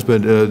difficult times,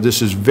 but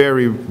this is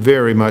very,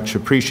 very much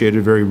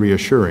appreciated, very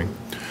reassuring.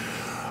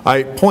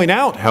 I point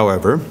out,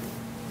 however,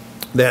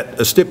 that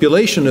a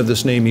stipulation of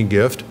this naming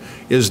gift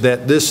is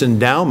that this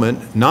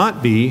endowment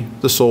not be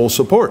the sole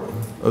support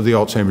of the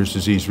Alzheimer's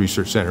Disease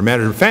Research Center.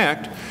 Matter of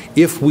fact,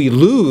 if we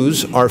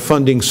lose our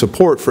funding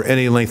support for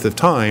any length of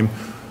time,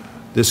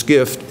 this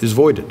gift is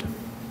voided.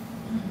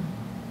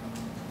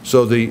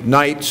 So the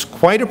Knights,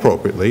 quite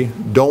appropriately,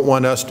 don't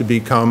want us to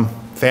become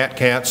fat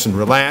cats and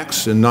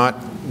relax and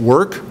not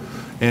work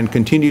and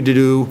continue to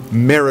do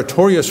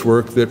meritorious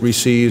work that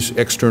receives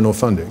external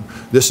funding.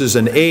 This is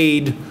an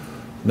aid,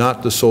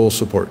 not the sole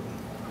support.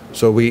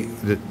 So we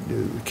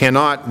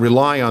cannot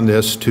rely on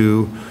this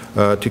to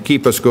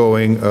keep us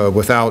going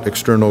without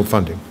external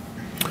funding.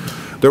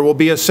 There will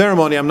be a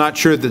ceremony, I'm not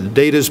sure that the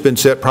date has been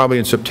set, probably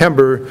in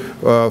September,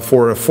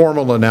 for a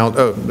formal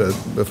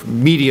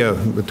media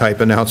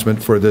type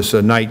announcement for this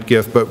Knight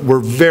gift, but we're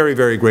very,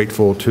 very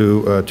grateful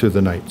to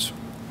the Knights.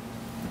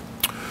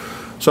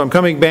 So I'm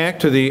coming back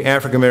to the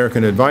African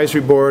American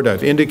Advisory Board.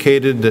 I've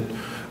indicated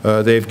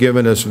that they've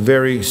given us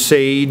very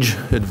sage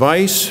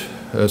advice,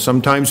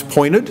 sometimes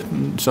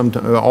pointed,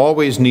 sometimes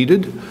always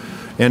needed,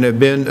 and have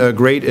been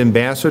great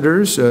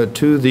ambassadors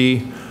to the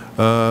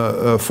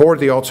for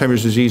the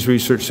Alzheimer's Disease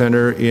Research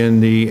Center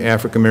in the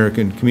African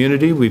American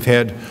community. We've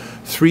had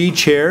 3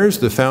 chairs.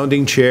 The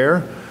founding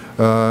chair,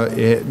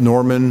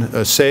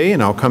 Norman Say,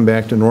 and I'll come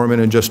back to Norman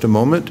in just a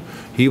moment.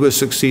 He was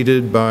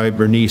succeeded by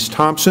Bernice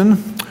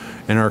Thompson,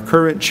 and our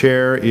current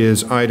chair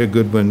is Ida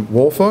Goodwin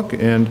Wolfolk,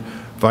 and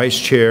vice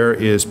chair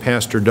is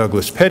Pastor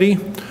Douglas Petty.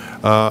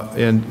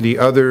 And the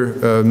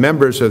other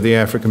members of the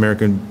African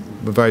American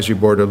Advisory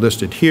Board are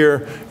listed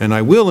here, and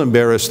I will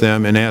embarrass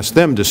them and ask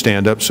them to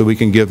stand up so we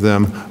can give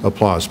them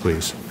applause,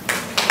 please.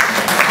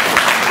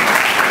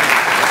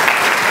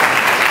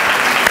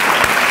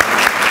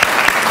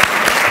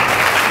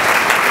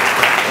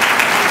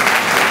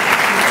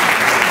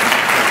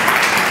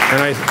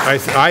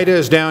 And Ida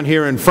is down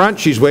here in front.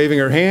 She's waving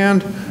her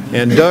hand,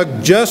 and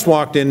Doug just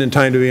walked in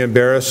time to be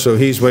embarrassed, so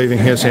he's waving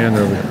his hand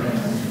over there.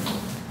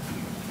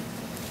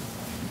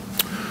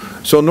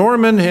 So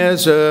Norman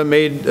has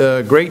made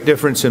a great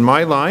difference in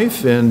my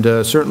life, and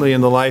certainly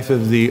in the life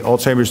of the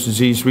Alzheimer's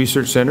Disease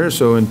Research Center.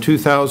 So in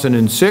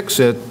 2006,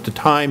 at the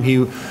time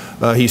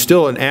he's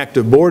still an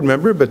active board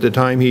member, but at the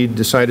time he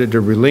decided to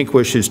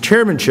relinquish his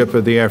chairmanship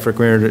of the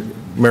African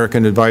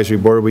American Advisory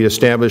Board, we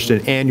established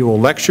an annual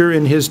lecture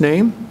in his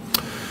name.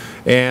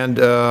 And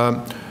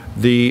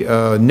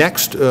the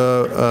next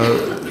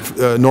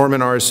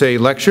Norman RSA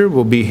lecture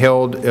will be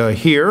held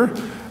here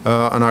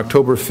on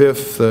October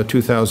 5th,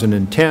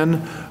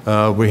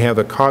 2010. We have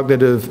a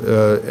cognitive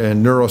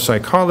and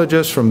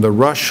neuropsychologist from the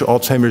Rush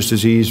Alzheimer's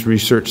Disease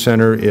Research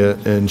Center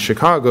in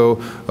Chicago.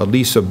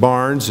 Lisa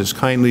Barnes has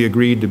kindly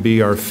agreed to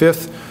be our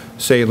 5th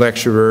SAY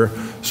lecturer.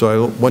 So I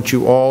want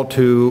you all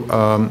to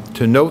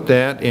note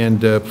that,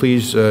 and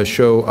please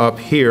show up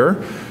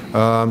here.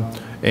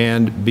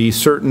 And be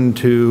certain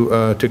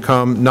to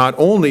come not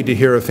only to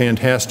hear a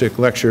fantastic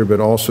lecture, but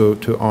also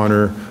to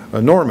honor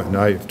Norman.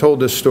 I've told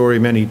this story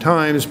many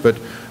times, but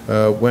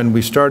when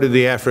we started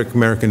the African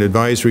American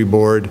Advisory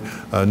Board,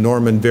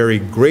 Norman very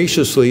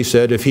graciously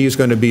said if he's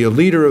going to be a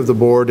leader of the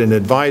board and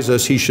advise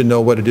us, he should know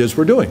what it is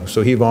we're doing.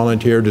 So he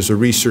volunteered as a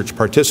research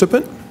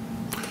participant.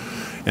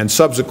 And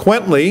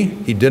subsequently,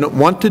 he didn't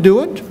want to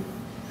do it,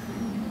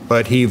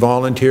 but he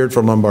volunteered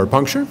for lumbar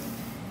puncture.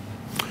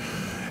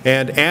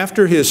 And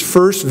after his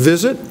first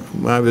visit,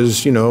 I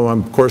was,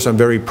 of course, I'm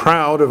very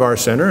proud of our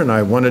center, and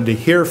I wanted to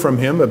hear from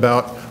him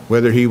about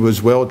whether he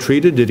was well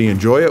treated. Did he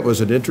enjoy it?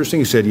 Was it interesting?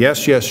 He said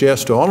yes, yes,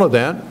 yes to all of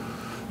that.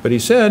 But he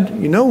said,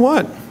 you know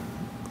what?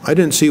 I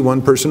didn't see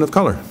one person of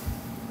color.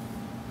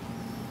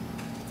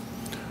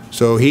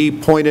 So he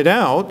pointed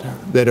out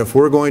that if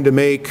we're going to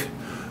make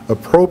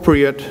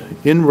appropriate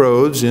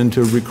inroads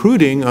into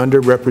recruiting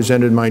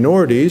underrepresented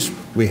minorities,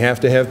 we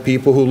have to have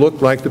people who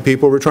look like the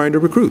people we're trying to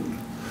recruit.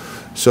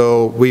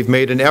 So we've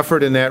made an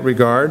effort in that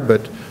regard,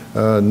 but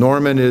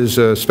Norman is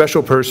a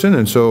special person,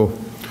 and so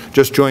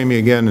just join me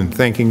again in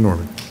thanking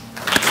Norman.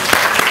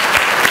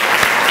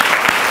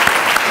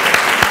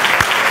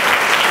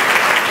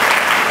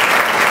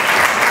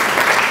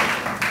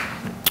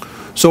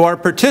 So our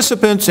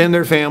participants and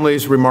their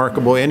families,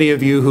 remarkable. Any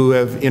of you who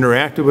have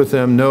interacted with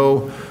them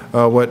know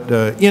what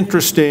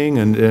interesting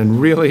and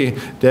really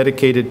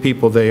dedicated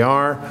people they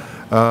are.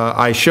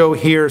 I show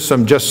here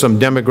just some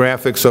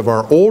demographics of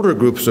our older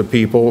groups of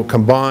people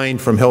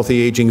combined from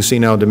healthy aging,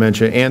 senile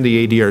dementia, and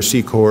the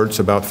ADRC cohorts,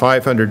 about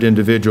 500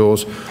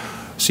 individuals.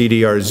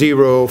 CDR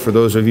 0, for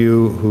those of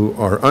you who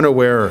are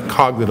unaware, are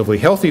cognitively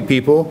healthy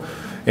people.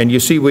 And you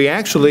see we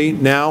actually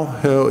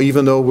now,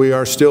 even though we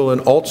are still an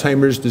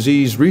Alzheimer's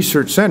disease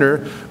research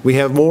center, we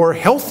have more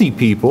healthy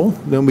people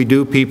than we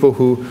do people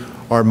who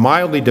are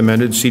mildly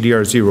demented,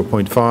 CDR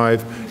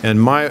 0.5,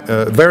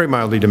 and very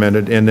mildly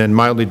demented, and then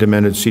mildly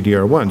demented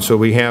CDR 1. So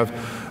we have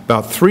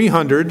about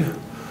 300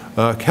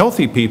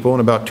 healthy people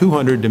and about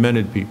 200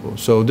 demented people.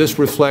 So this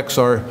reflects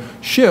our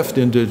shift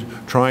into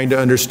trying to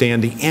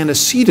understand the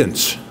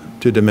antecedents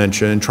to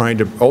dementia and trying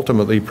to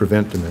ultimately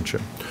prevent dementia.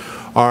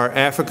 Our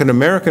African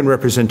American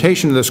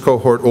representation in this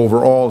cohort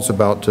overall is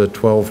about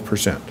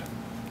 12%.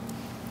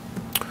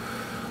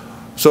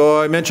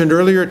 So I mentioned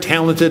earlier,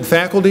 talented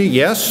faculty,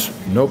 yes,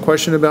 no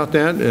question about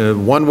that.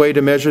 One way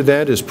to measure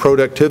that is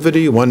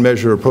productivity. One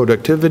measure of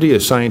productivity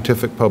is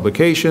scientific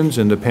publications.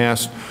 In the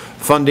past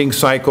funding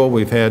cycle,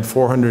 we've had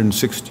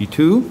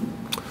 462.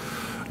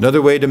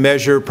 Another way to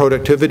measure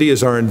productivity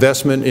is our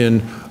investment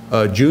in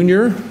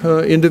junior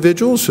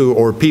individuals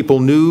or people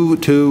new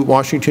to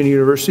Washington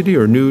University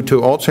or new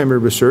to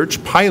Alzheimer's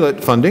research,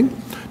 pilot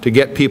funding to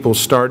get people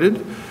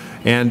started.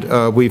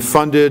 And we've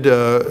funded,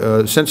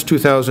 since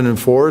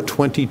 2004,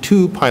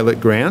 22 pilot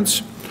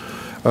grants.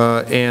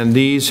 And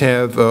these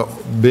have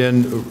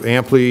been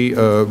amply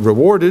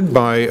rewarded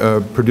by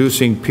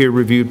producing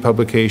peer-reviewed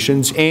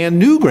publications and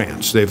new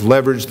grants. They've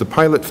leveraged the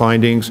pilot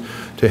findings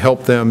to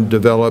help them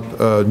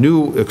develop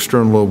new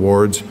external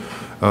awards.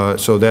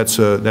 So that's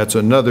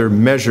another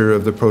measure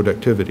of the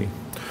productivity.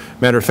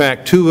 Matter of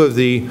fact, two of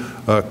the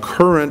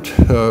current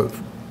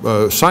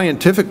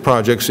scientific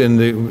projects in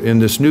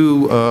this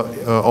new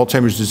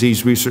Alzheimer's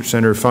Disease Research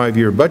Center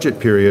 5-year budget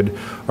period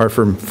are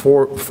from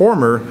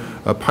former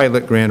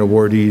pilot grant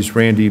awardees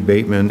Randy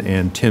Bateman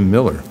and Tim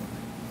Miller.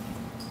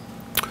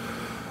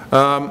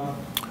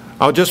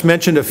 I'll just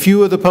mention a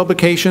few of the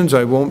publications.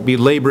 I won't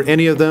belabor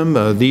any of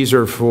them. These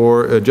are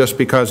for just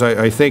because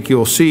I think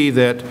you'll see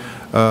that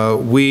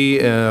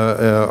we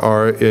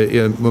are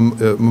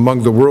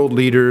among the world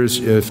leaders,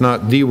 if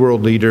not the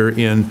world leader,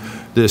 in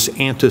this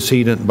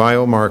antecedent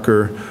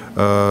biomarker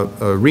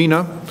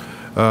arena.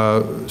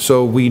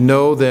 So we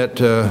know that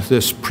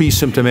this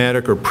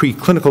pre-symptomatic or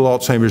preclinical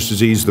Alzheimer's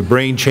disease, the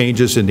brain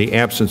changes in the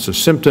absence of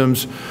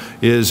symptoms,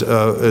 is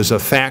a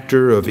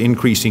factor of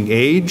increasing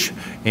age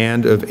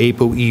and of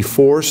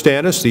ApoE4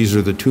 status. These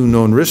are the two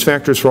known risk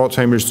factors for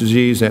Alzheimer's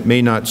disease. That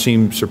may not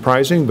seem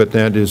surprising, but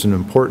that is an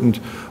important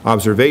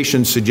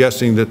observation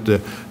suggesting that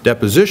the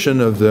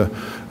deposition of the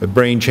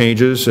brain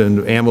changes and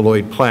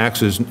amyloid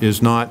plaques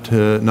is not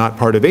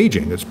part of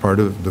aging. It's part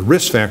of the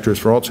risk factors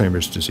for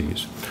Alzheimer's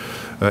disease.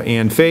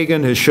 Ann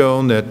Fagan has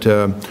shown that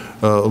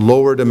a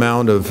lowered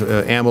amount of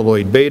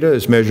amyloid beta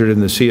is measured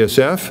in the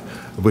CSF,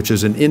 which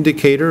is an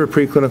indicator of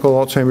preclinical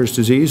Alzheimer's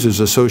disease, is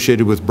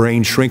associated with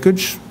brain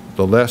shrinkage.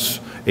 The less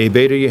A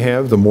beta you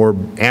have, the more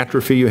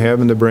atrophy you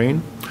have in the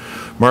brain.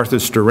 Martha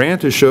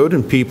Starant has showed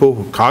in people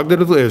who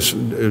cognitively is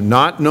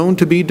not known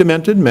to be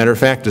demented, matter of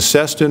fact,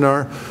 assessed in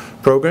our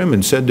program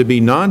and said to be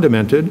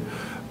non-demented.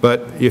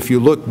 But if you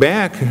look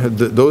back,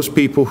 those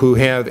people who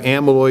have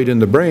amyloid in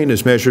the brain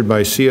as measured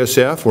by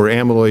CSF or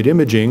amyloid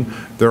imaging,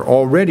 they're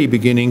already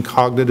beginning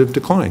cognitive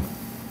decline.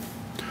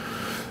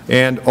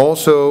 And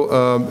also,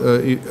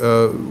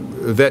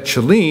 Yvette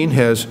Chalene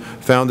has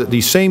found that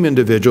these same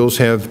individuals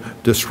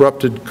have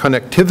disrupted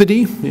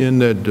connectivity in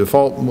the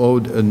default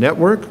mode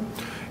network.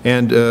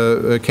 And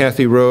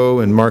Kathy Rowe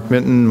and Mark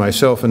Minton,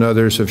 myself and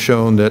others have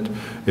shown that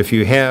if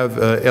you have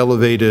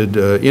elevated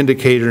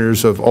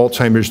indicators of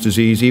Alzheimer's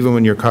disease, even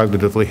when you're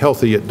cognitively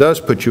healthy, it does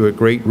put you at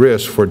great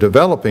risk for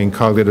developing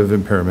cognitive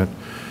impairment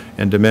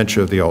and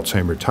dementia of the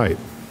Alzheimer type.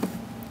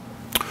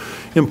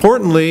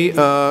 Importantly,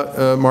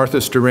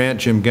 Martha Starant,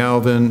 Jim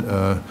Galvin,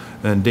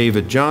 and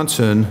David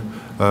Johnson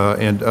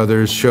and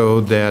others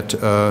showed that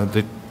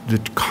the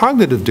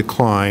cognitive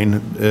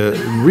decline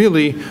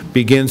really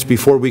begins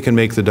before we can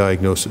make the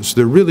diagnosis.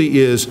 There really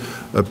is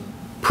a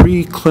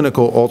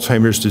preclinical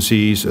Alzheimer's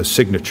disease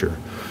signature.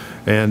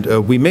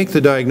 And we make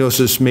the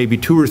diagnosis maybe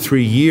 2 or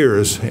 3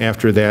 years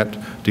after that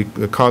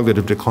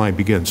cognitive decline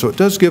begins. So it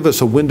does give us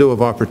a window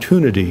of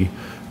opportunity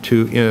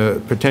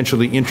to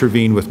potentially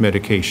intervene with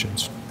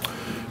medications.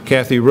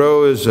 Kathy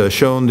Rowe has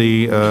shown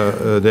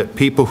that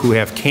people who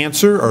have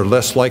cancer are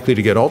less likely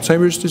to get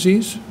Alzheimer's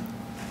disease,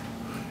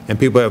 and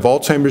people who have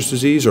Alzheimer's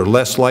disease are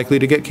less likely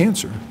to get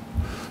cancer,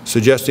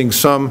 suggesting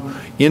some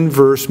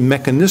inverse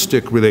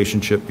mechanistic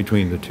relationship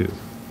between the two.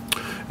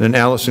 And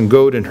Alison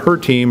Goad and her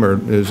team,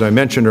 as I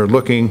mentioned, are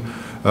looking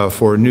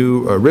for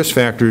new risk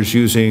factors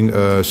using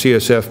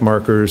CSF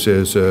markers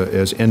as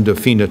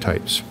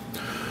endophenotypes.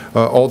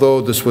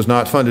 Although this was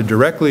not funded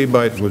directly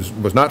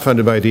was not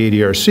funded by the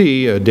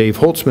ADRC, Dave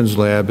Holtzman's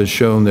lab has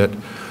shown that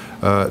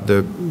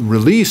the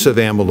release of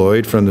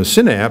amyloid from the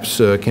synapse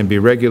can be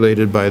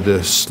regulated by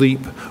the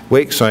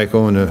sleep-wake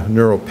cycle and a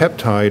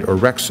neuropeptide,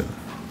 orexin.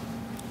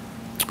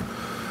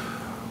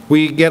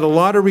 We get a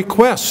lot of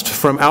requests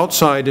from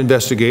outside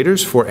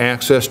investigators for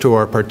access to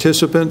our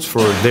participants,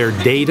 for their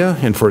data,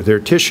 and for their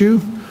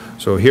tissue.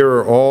 So here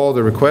are all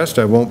the requests.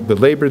 I won't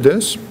belabor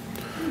this.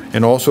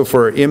 And also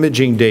for our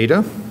imaging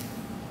data.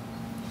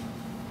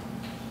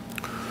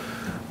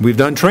 We've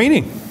done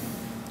training.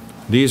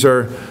 These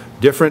are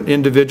different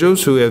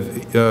individuals who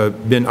have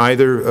been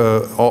either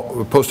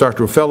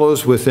postdoctoral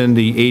fellows within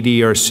the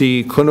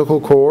ADRC clinical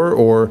core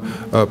or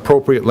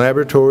appropriate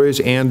laboratories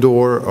and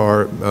or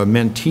are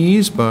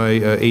mentees by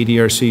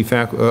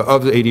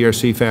of the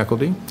ADRC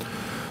faculty.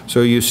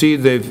 So you see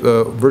they've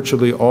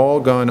virtually all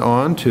gone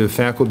on to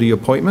faculty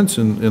appointments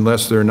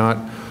unless they're not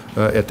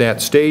at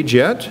that stage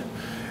yet.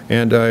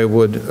 And I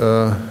would,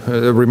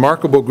 a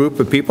remarkable group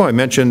of people. I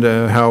mentioned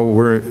how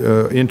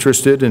we're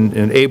interested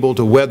and able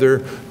to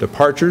weather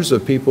departures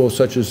of people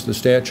such as the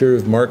stature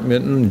of Mark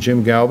Minton and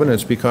Jim Galvin.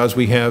 It's because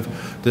we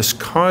have this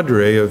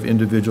cadre of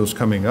individuals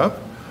coming up.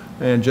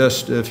 And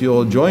just if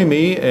you'll join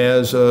me,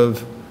 as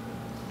of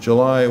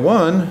July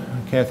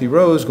 1, Kathy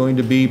Rose is going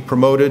to be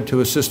promoted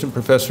to Assistant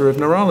Professor of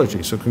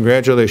Neurology. So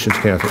congratulations,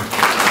 Kathy.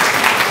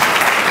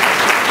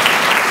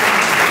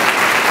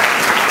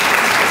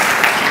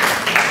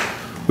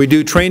 We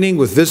do training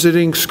with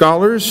visiting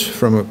scholars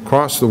from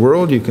across the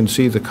world. You can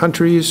see the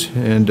countries,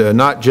 and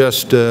not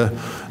just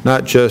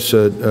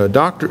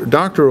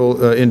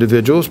doctoral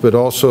individuals, but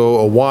also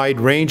a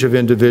wide range of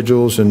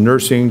individuals in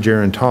nursing,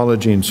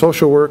 gerontology, and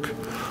social work.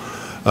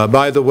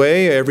 By the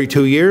way, every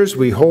 2 years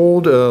we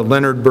hold a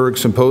Leonard Berg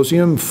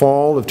Symposium.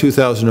 Fall of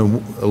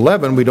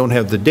 2011, we don't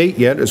have the date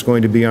yet, it's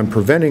going to be on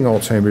preventing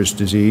Alzheimer's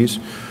disease.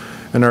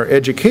 And our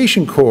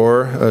education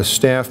core,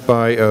 staffed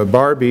by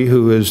Barbie,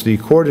 who is the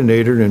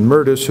coordinator, and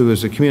Murtis, who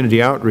is the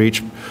community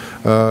outreach,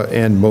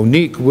 and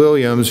Monique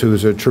Williams, who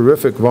is a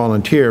terrific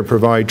volunteer,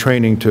 provide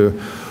training to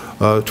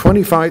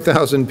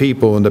 25,000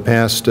 people in the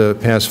past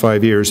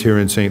 5 years here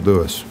in St.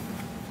 Louis.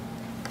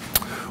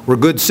 We're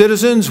good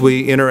citizens.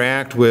 We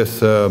interact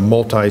with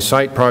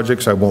multi-site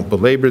projects. I won't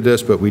belabor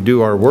this, but we do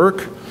our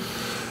work.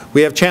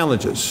 We have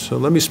challenges. So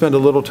let me spend a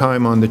little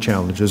time on the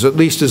challenges, at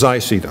least as I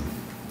see them.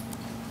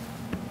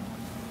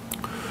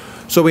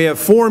 So we have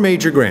 4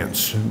 major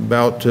grants,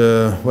 about,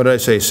 what did I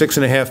say,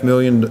 $6.5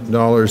 million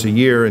a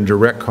year in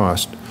direct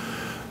cost.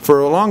 For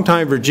a long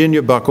time,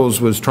 Virginia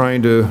Buckles was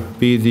trying to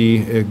be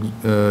the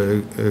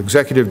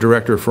executive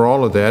director for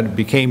all of that. It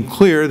became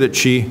clear that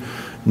she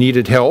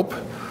needed help.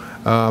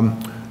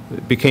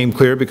 It became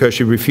clear because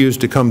she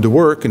refused to come to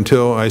work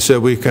until I said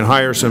we can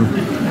hire some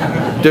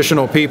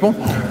additional people.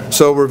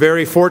 So we're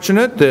very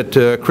fortunate that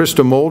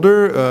Krista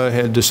Mulder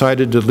had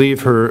decided to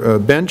leave her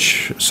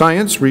bench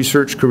science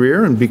research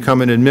career and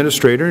become an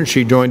administrator, and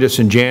she joined us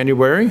in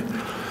January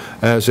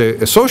as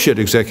an associate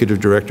executive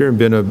director and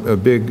been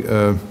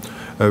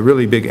a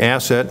really big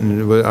asset,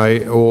 and I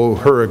owe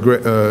her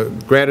a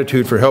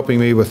gratitude for helping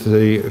me with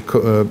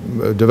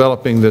the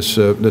developing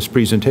this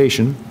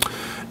presentation.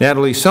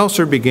 Natalie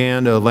Seltzer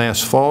began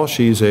last fall.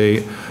 She's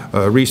a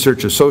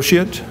research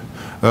associate.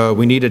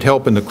 We needed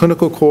help in the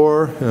clinical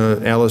core.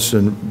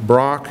 Allison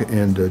Brock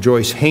and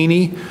Joyce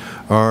Haney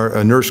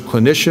are nurse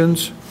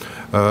clinicians.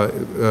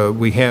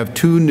 We have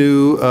 2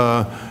 new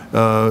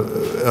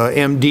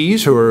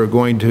MDs who are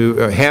going to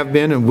have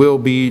been and will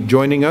be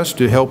joining us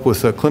to help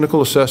with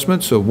clinical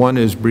assessments. So one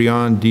is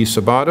Brianne Di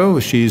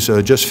Sabato. She's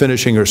just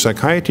finishing her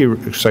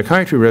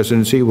psychiatry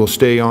residency, will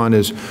stay on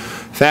as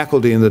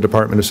faculty in the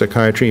Department of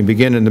Psychiatry and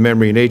begin in the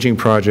Memory and Aging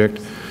Project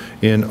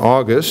in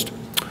August.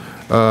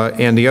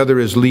 And the other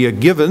is Leah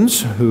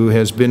Givens, who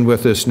has been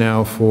with us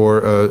now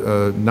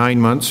for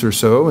 9 months or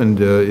so and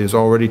is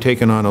already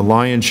taken on a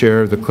lion's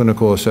share of the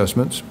clinical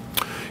assessments.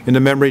 In the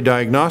Memory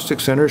Diagnostic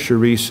Center,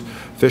 Cherise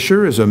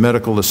Fisher is a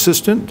medical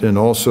assistant and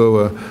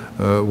also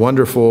a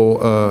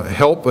wonderful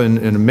help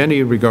in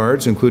many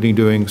regards, including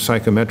doing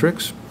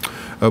psychometrics.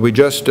 We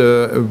just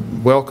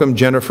welcomed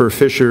Jennifer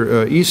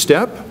Fisher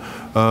Estep,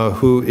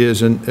 who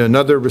is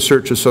another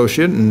research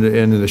associate, and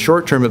in the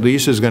short term at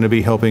least is going to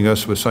be helping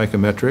us with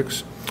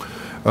psychometrics.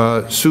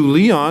 Sue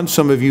Leon,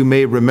 some of you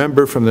may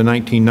remember from the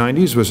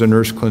 1990s, was a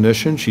nurse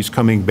clinician. She's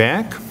coming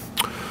back.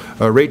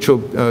 Rachel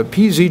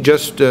Peasy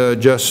just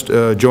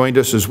joined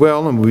us as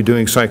well, and we'll be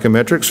doing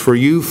psychometrics. For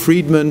you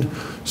Friedman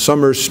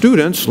summer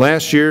students,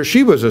 last year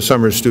she was a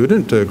summer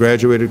student,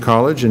 graduated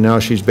college, and now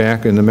she's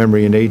back in the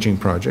Memory and Aging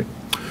Project.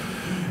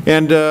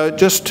 And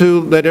just to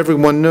let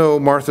everyone know,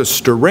 Martha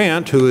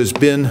Starant, who has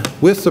been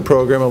with the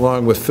program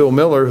along with Phil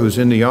Miller, who's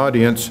in the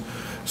audience,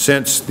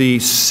 since the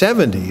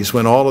 70s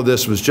when all of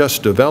this was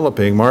just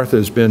developing. Martha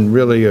has been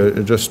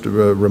really just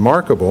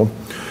remarkable,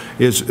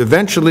 is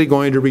eventually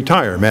going to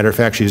retire. Matter of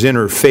fact, she's in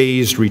her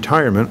phased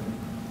retirement.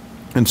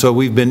 And so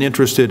we've been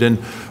interested in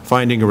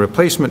finding a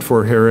replacement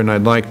for her, and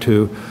I'd like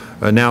to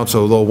announce,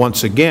 although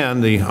once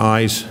again the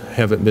I's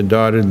haven't been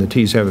dotted and the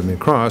T's haven't been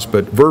crossed,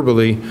 but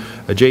verbally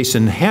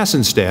Jason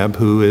Hassenstab,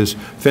 who is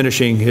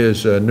finishing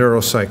his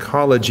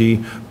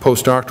neuropsychology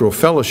postdoctoral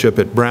fellowship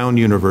at Brown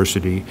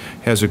University,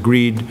 has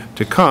agreed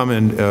to come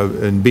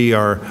and be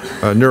our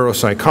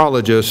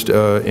neuropsychologist,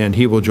 and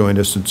he will join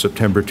us in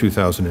September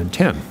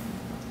 2010.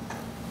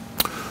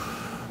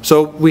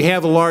 So we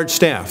have a large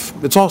staff.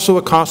 It's also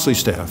a costly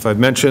staff. I've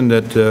mentioned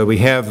that we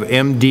have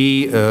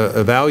MD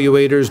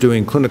evaluators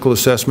doing clinical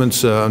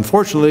assessments.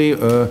 Unfortunately,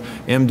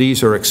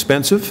 MDs are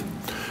expensive.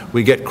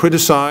 We get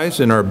criticized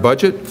in our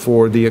budget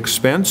for the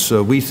expense.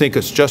 We think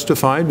it's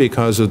justified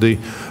because of the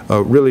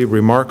really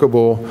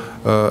remarkable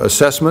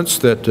assessments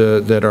that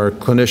our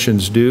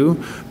clinicians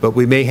do, but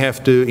we may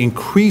have to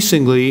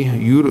increasingly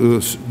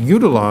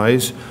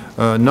utilize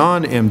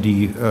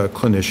non-MD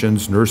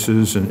clinicians,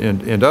 nurses,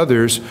 and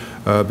others,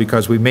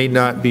 because we may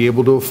not be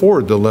able to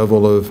afford the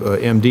level of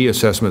MD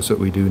assessments that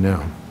we do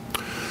now.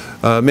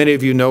 Many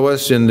of you know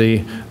us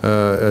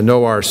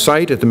know our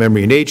site at the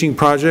Memory and Aging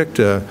Project.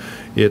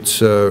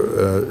 It's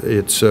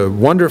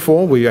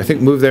wonderful. We, I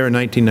think, moved there in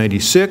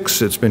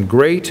 1996. It's been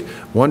great,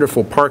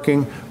 wonderful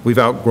parking. We've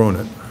outgrown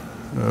it.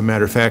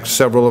 Matter of fact,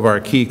 several of our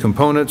key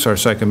components, our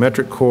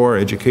psychometric core,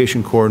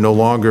 education core, no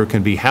longer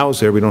can be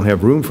housed there. We don't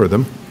have room for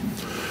them.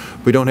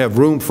 We don't have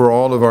room for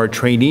all of our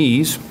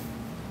trainees.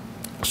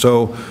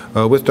 So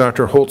with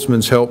Dr.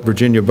 Holtzman's help,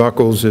 Virginia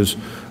Buckles is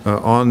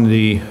on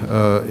the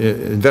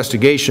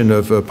investigation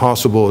of a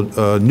possible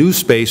new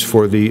space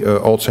for the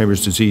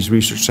Alzheimer's Disease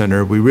Research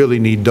Center. We really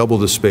need double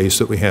the space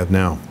that we have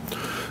now.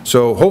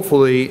 So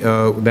hopefully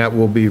that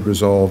will be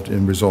resolved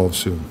and resolved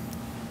soon.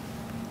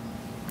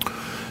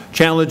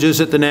 Challenges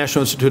at the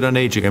National Institute on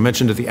Aging. I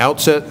mentioned at the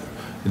outset,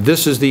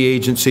 this is the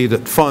agency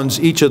that funds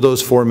each of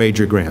those 4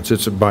 major grants.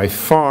 It's by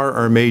far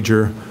our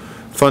major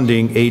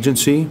funding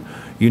agency.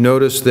 You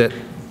notice that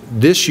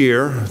this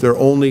year they're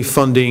only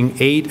funding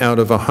 8 out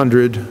of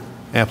 100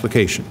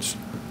 applications.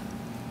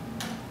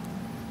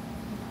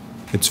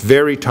 It's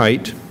very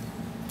tight.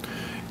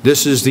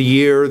 This is the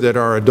year that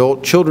our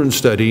adult children's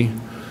study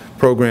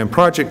program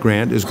project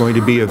grant is going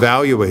to be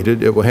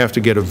evaluated. It will have to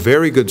get a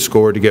very good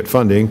score to get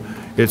funding.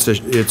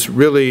 It's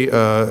really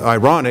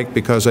ironic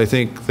because I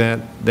think that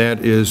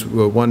is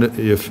one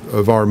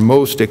of our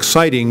most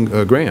exciting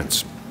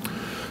grants.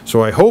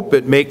 So I hope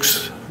it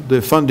makes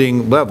the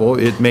funding level.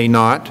 It may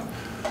not,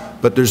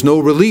 but there's no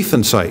relief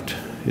in sight.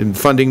 And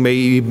funding may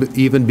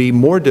even be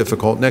more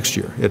difficult next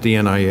year at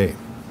the NIA.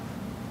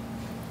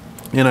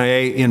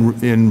 NIA,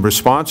 in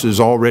response, is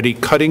already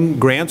cutting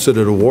grants that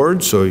it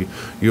awards. So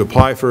you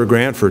apply for a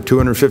grant for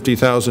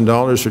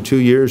 $250,000 for 2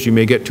 years, you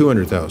may get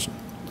 $200,000.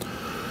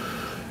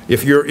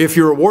 If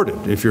you're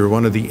awarded, if you're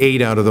one of the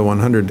 8 out of the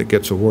 100 that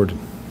gets awarded.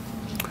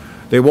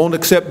 They won't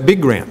accept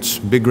big grants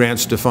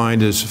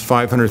defined as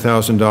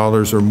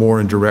 $500,000 or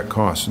more in direct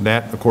costs.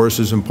 That, of course,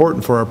 is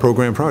important for our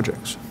program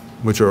projects,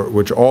 which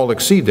all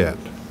exceed that.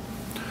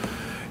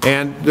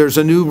 And there's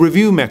a new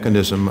review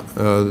mechanism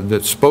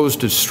that's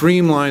supposed to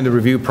streamline the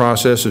review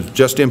process. It's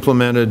just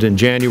implemented in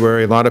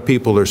January. A lot of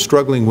people are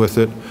struggling with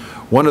it.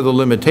 One of the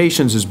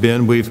limitations has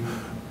been we've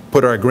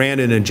put our grant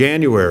in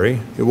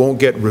January. It won't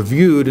get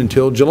reviewed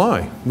until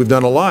July. We've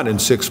done a lot in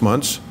 6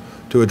 months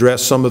to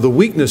address some of the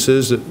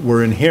weaknesses that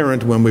were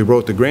inherent when we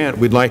wrote the grant.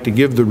 We'd like to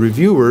give the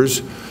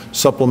reviewers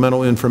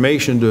supplemental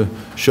information to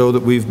show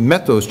that we've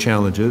met those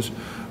challenges.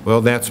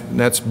 Well,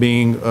 that's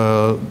being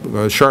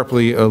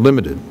sharply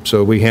limited,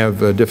 so we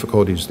have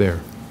difficulties there.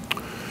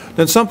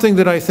 Then something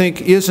that I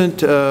think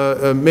isn't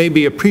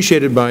maybe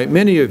appreciated by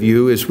many of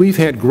you is we've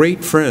had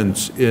great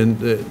friends in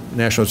the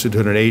National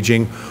Institute on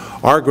Aging.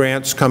 Our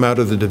grants come out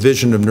of the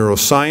Division of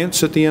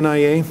Neuroscience at the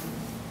NIA,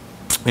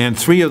 and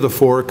 3 of the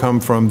 4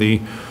 come from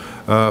the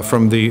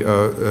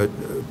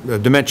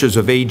Dementias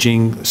of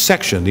Aging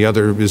section. The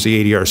other is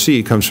the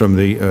ADRC, comes from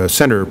the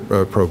center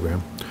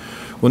program.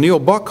 Well, Neil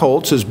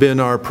Buckholtz has been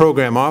our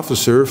program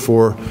officer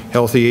for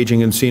Healthy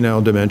Aging and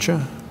Senile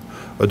Dementia,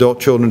 Adult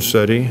Children's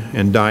Study,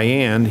 and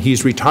Diane.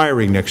 He's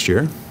retiring next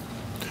year.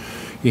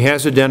 He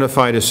has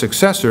identified a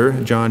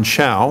successor, John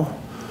Schau.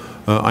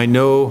 I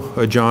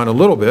know John a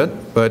little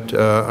bit, but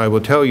I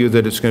will tell you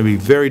that it's going to be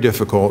very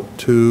difficult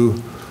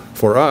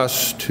for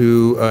us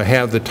to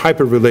have the type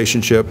of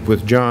relationship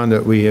with John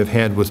that we have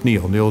had with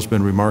Neil. Neil's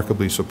been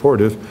remarkably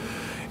supportive,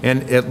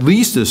 and at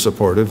least as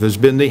supportive has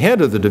been the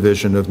head of the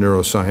Division of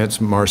Neuroscience,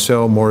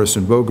 Marcel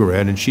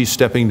Morrison-Bogarad, and she's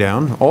stepping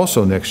down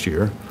also next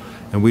year,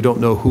 and we don't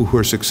know who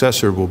her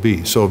successor will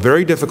be. So a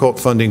very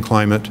difficult funding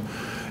climate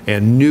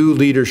and new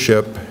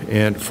leadership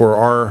and for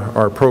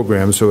our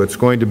program, so it's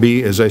going to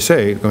be, as I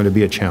say, going to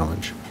be a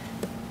challenge.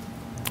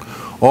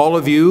 All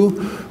of you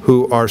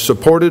who are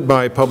supported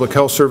by public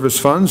health service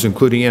funds,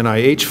 including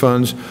NIH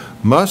funds,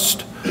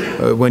 must,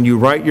 when you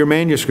write your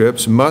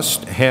manuscripts,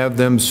 must have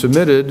them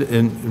submitted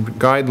in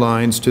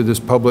guidelines to this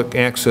public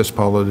access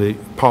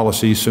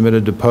policy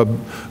submitted to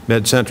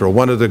PubMed Central.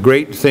 One of the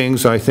great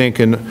things, I think,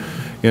 in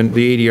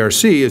the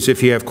ADRC is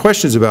if you have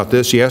questions about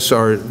this, yes,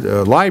 our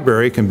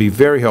library can be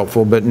very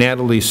helpful, but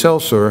Natalie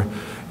Seltzer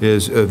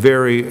is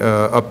very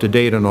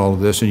up-to-date on all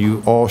of this, and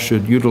you all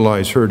should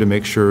utilize her to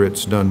make sure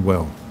it's done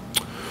well.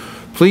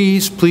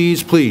 Please,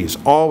 please, please,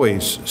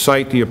 always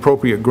cite the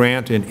appropriate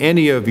grant in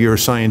any of your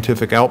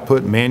scientific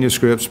output,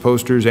 manuscripts,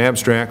 posters,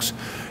 abstracts.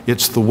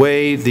 It's the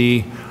way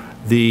the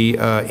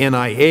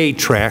NIA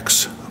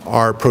tracks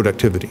our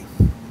productivity.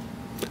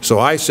 So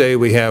I say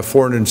we have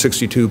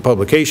 462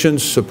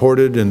 publications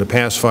supported in the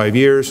past 5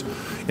 years.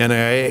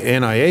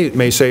 NIA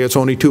may say it's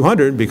only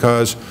 200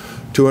 because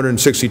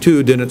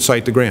 262 didn't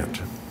cite the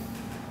grant.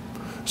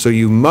 So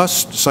you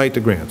must cite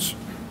the grants.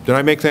 Did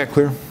I make that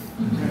clear?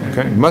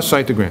 Okay, you must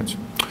cite the grants.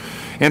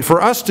 And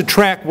for us to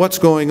track what's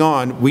going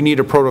on, we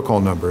need a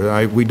protocol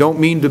number. We don't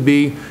mean to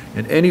be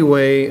in any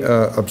way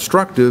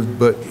obstructive,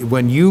 but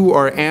when you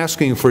are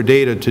asking for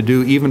data to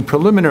do even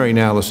preliminary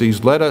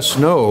analyses, let us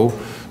know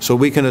so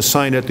we can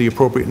assign it the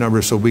appropriate number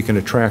so we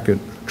can track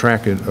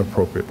it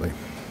appropriately.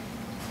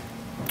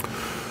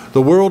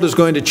 The world is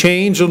going to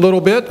change a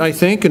little bit, I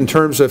think, in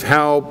terms of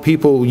how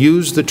people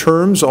use the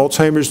terms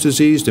Alzheimer's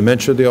disease,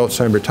 dementia of the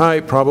Alzheimer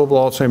type, probable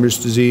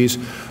Alzheimer's disease.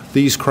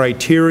 These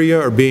criteria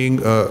are being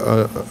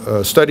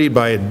studied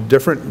by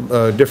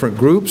different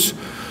groups.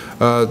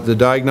 The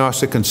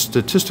Diagnostic and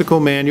Statistical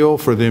Manual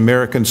for the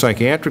American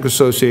Psychiatric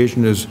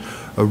Association has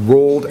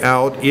rolled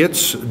out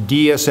its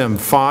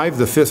DSM-5,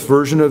 the 5th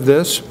version of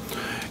this,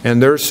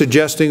 and they're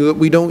suggesting that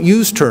we don't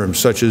use terms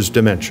such as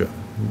dementia.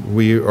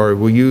 We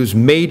use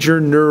major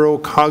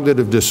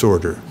neurocognitive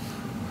disorder,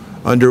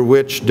 under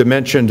which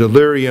dementia and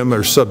delirium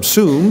are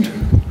subsumed,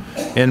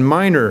 and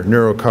minor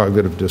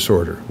neurocognitive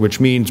disorder, which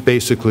means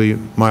basically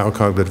mild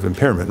cognitive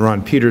impairment.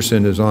 Ron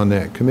Peterson is on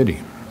that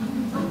committee.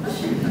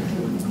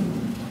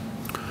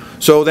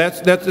 So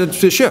that's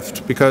a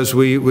shift because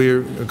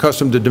we're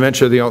accustomed to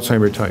dementia of the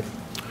Alzheimer type.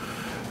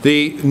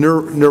 The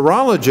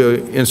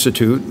Neurology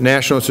Institute,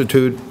 National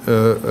Institute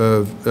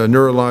of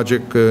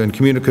Neurologic and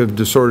Communicative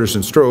Disorders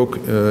and Stroke,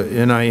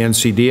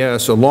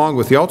 NINCDS, along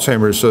with the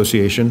Alzheimer's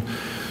Association,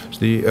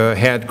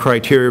 had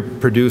criteria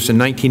produced in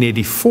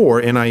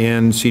 1984,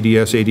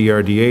 NINCDS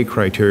ADRDA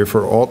criteria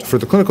for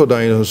the clinical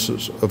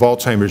diagnosis of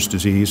Alzheimer's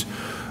disease.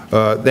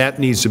 That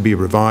needs to be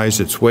revised.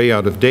 It's way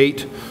out of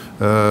date.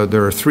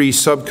 There are 3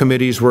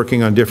 subcommittees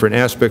working on different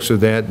aspects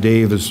of that.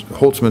 Dave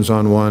Holtzman's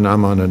on one,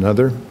 I'm on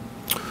another.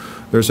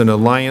 There's an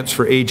Alliance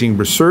for Aging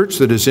Research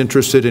that is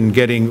interested in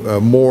getting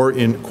more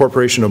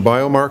incorporation of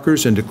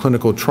biomarkers into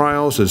clinical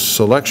trials as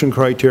selection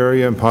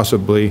criteria and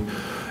possibly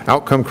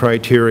outcome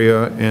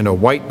criteria, and a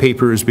white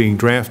paper is being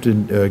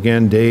drafted.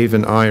 Again, Dave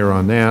and I are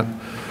on that.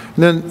 And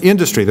then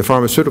industry, the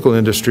pharmaceutical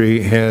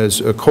industry, has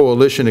a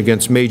coalition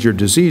against major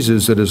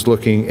diseases that is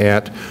looking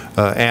at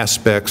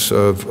aspects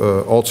of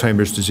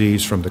Alzheimer's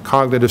disease from the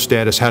cognitive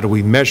status. How do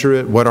we measure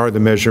it? What are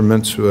the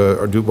measurements?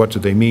 What do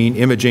they mean?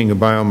 Imaging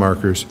and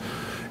biomarkers.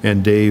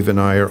 And Dave and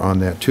I are on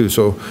that too.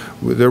 So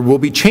there will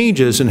be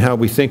changes in how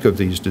we think of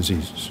these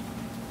diseases.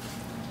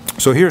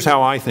 So here's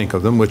how I think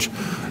of them, which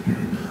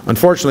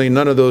unfortunately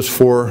none of those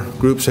 4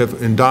 groups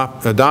have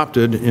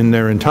adopted in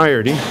their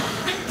entirety.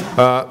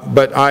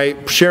 But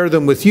I share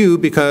them with you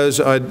because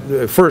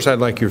first I'd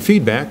like your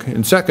feedback,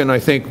 and second I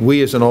think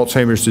we as an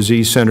Alzheimer's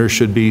Disease Center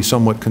should be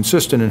somewhat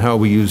consistent in how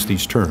we use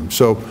these terms.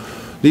 So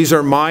these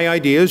are my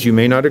ideas. You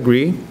may not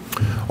agree.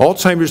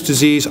 Alzheimer's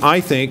disease, I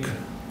think,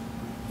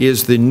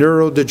 is the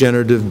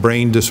neurodegenerative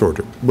brain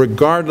disorder,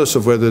 regardless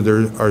of whether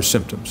there are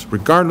symptoms,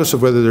 regardless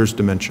of whether there's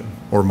dementia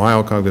or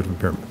mild cognitive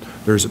impairment.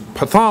 There's a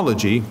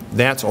pathology,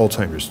 that's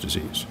Alzheimer's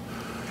disease.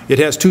 It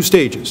has 2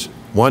 stages.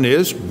 One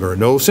is there are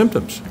no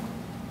symptoms.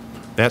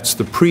 That's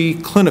the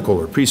preclinical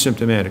or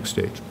pre-symptomatic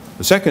stage.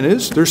 The second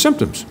is there's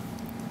symptoms.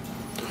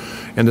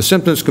 And the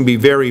symptoms can be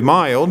very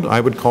mild.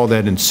 I would call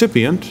that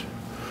incipient.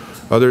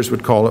 Others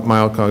would call it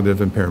mild cognitive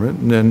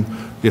impairment. And then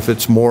if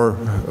it's more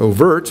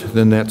overt,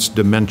 then that's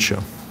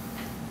dementia.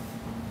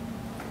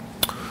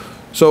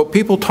 So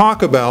people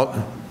talk about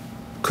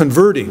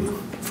converting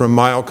from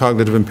mild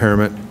cognitive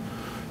impairment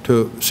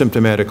to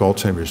symptomatic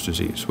Alzheimer's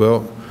disease.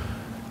 Well,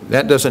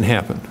 that doesn't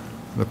happen.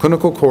 The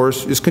clinical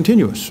course is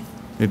continuous.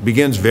 It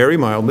begins very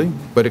mildly,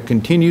 but it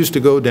continues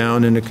to go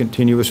down in a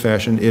continuous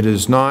fashion. It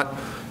is not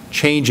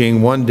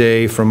changing one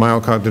day from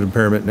mild cognitive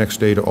impairment, next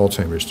day to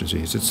Alzheimer's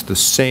disease. It's the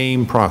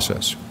same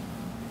process.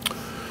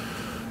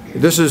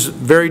 This is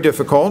very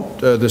difficult,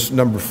 this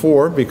number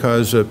 4,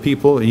 because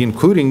people,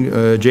 including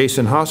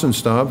Jason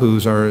Hassenstab,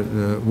 who's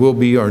will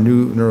be our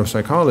new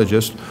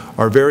neuropsychologist,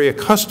 are very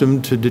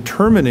accustomed to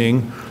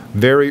determining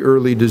very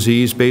early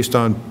disease based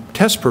on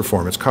test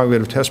performance,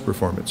 cognitive test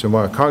performance. And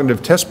while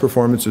cognitive test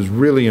performance is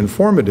really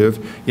informative,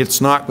 it's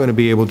not going to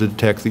be able to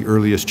detect the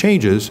earliest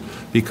changes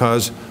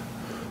because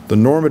the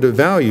normative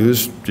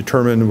values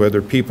determine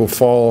whether people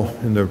fall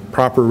in the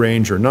proper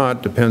range or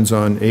not, depends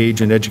on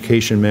age and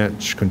education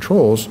match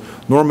controls.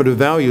 Normative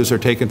values are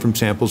taken from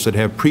samples that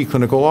have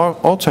preclinical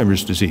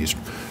Alzheimer's disease.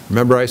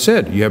 Remember I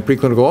said, you have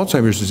preclinical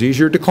Alzheimer's disease,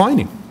 you're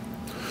declining.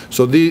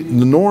 So the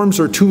norms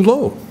are too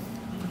low.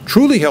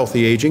 Truly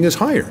healthy aging is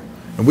higher.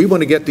 And we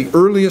want to get the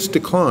earliest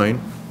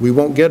decline. We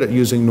won't get it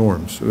using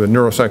norms, a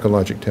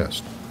neuropsychologic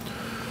test.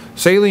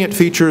 Salient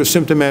feature of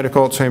symptomatic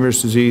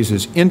Alzheimer's disease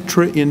is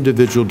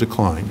intra-individual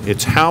decline.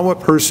 It's how a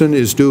person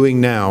is doing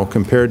now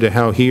compared to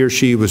how he or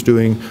she was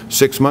doing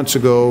 6 months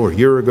ago or a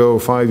year ago,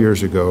 5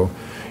 years ago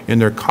in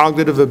their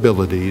cognitive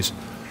abilities,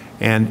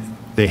 and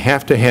they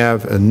have to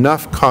have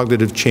enough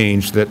cognitive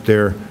change that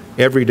their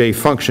everyday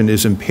function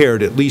is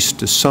impaired at least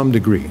to some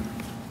degree.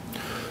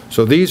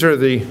 So these are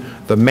the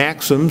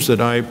maxims that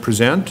I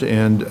present,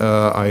 and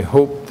I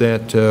hope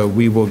that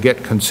we will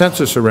get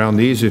consensus around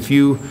these. If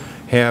you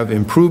have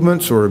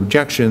improvements or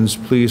objections,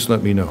 please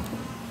let me know.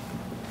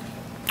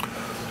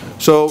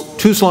 So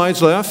 2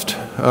 slides left.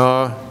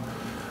 I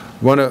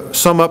want to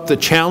sum up the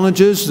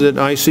challenges that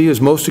I see as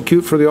most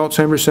acute for the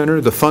Alzheimer's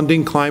Center. The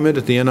funding climate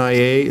at the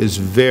NIA is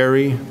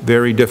very,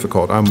 very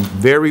difficult. I'm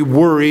very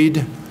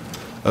worried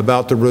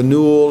about the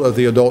renewal of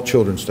the adult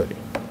children study.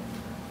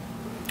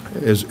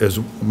 As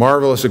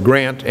marvelous a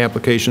grant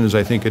application as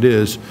I think it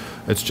is,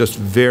 it's just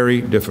very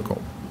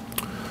difficult.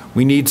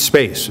 We need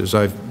space, as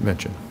I've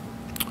mentioned.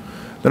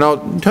 Then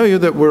I'll tell you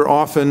that we're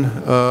often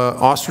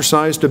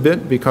ostracized a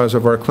bit because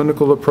of our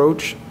clinical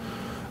approach.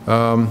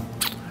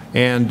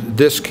 And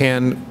this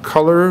can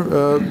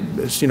color,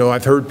 you know,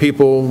 I've heard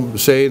people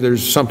say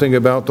there's something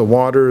about the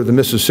water of the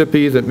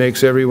Mississippi that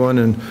makes everyone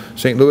in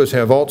St. Louis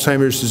have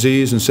Alzheimer's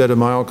disease instead of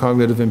mild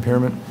cognitive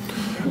impairment.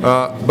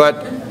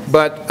 But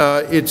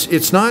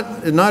it's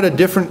not a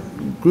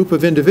different group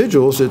of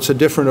individuals, it's a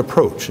different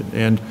approach.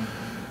 And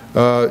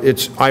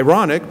it's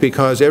ironic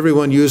because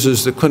everyone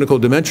uses the clinical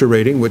dementia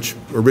rating, which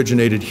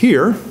originated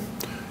here,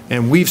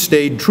 and we've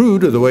stayed true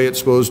to the way it's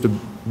supposed to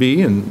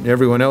be, and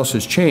everyone else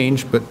has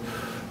changed, but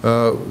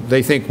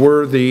they think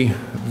we're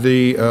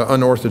the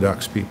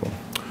unorthodox people.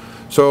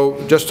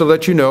 So just to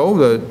let you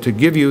know, to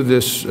give you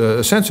this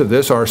a sense of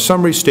this, our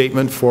summary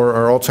statement for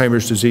our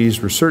Alzheimer's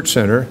Disease Research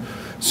Center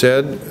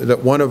said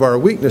that one of our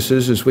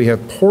weaknesses is we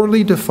have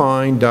poorly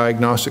defined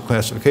diagnostic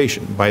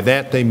classification. By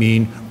that they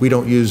mean we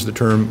don't use the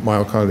term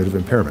mild cognitive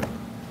impairment.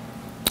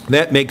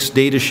 That makes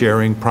data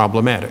sharing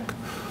problematic.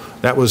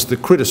 That was the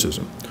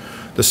criticism.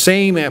 The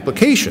same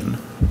application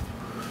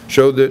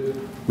showed that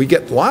we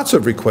get lots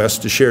of requests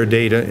to share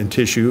data and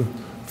tissue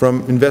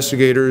from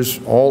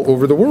investigators all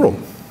over the world.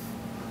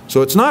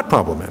 So it's not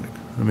problematic.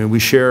 I mean, we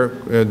share,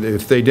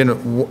 if they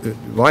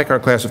didn't like our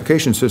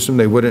classification system,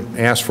 they wouldn't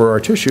ask for our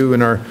tissue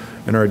and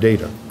our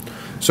data.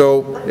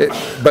 So,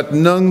 but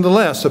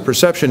nonetheless, the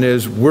perception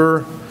is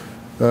we're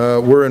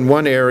in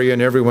one area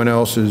and everyone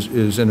else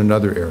is in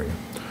another area.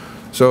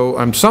 So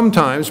I'm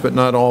sometimes, but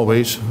not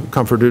always,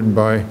 comforted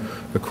by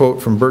the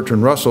quote from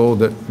Bertrand Russell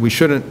that we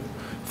shouldn't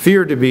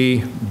fear to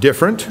be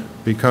different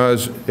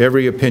because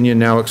every opinion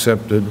now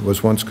accepted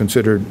was once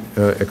considered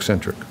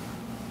eccentric.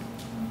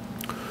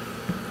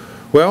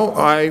 Well,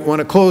 I want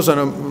to close on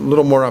a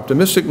little more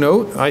optimistic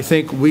note. I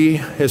think we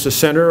as a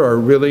center are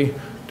really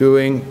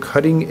doing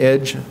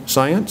cutting-edge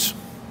science,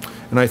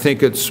 and I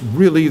think it's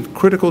really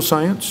critical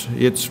science.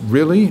 It's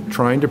really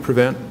trying to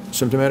prevent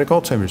symptomatic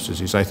Alzheimer's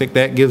disease. I think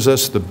that gives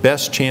us the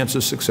best chance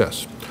of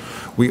success.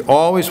 We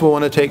always will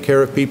want to take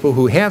care of people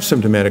who have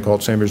symptomatic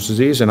Alzheimer's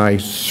disease, and I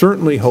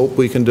certainly hope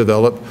we can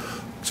develop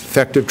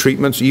effective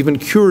treatments, even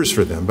cures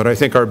for them. But I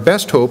think our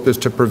best hope is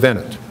to prevent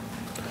it.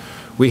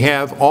 We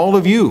have all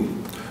of you.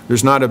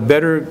 There's not a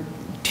better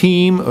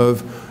team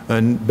of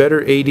and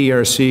better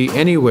ADRC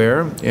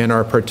anywhere, and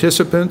our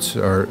participants,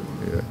 our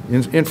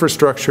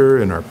infrastructure,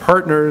 and our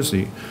partners,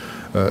 the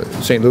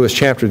St. Louis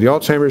chapter of the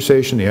Alzheimer's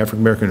Association, the African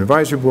American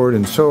Advisory Board,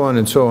 and so on,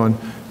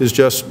 is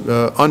just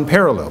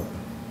unparalleled.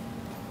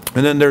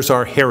 And then there's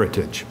our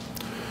heritage.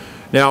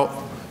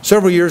 Now,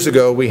 several years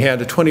ago, we had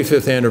the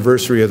 25th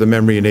anniversary of the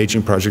Memory and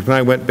Aging Project, and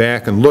I went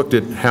back and looked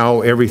at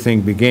how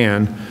everything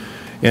began,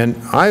 and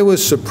I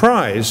was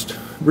surprised,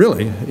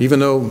 really, even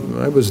though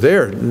I was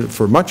there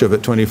for much of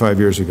it 25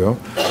 years ago,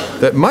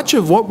 that much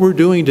of what we're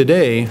doing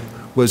today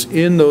was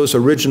in those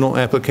original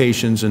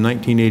applications in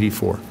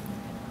 1984.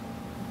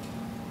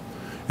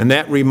 And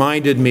that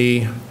reminded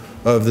me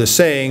of the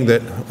saying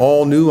that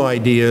all new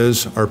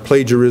ideas are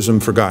plagiarism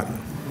forgotten.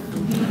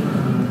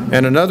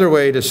 And another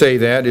way to say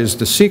that is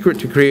the secret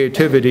to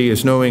creativity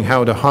is knowing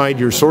how to hide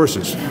your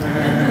sources.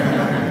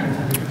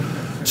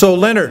 So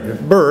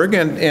Leonard Berg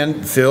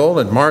and Phil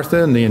and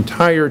Martha and the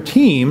entire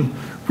team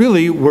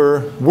really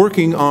were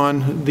working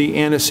on the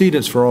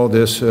antecedents for all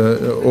this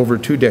over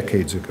 2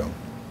 decades ago.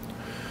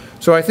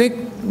 So I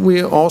think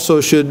we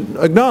also should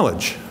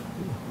acknowledge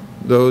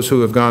those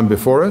who have gone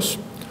before us.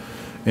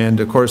 And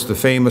of course the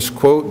famous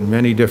quote in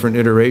many different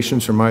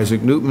iterations from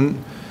Isaac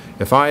Newton,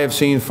 "If I have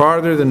seen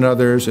farther than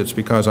others, it's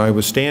because I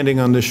was standing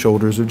on the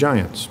shoulders of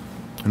giants."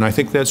 And I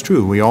think that's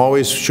true. We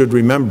always should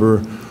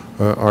remember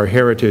our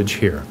heritage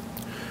here.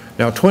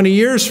 Now 20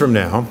 years from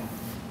now,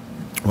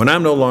 when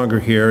I'm no longer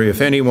here,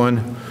 if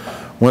anyone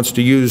wants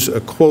to use a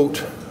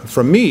quote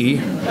from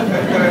me,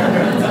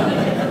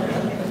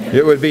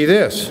 it would be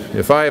this: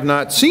 "If I have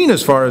not seen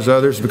as far as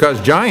others, because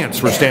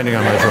giants were standing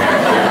on my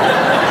shoulders."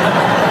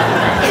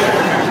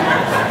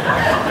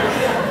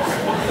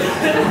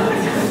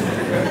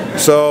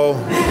 So,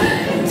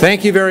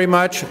 thank you very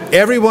much.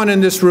 Everyone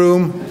in this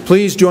room,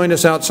 please join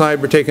us outside.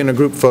 We're taking a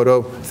group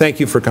photo. Thank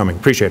you for coming.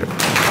 Appreciate it.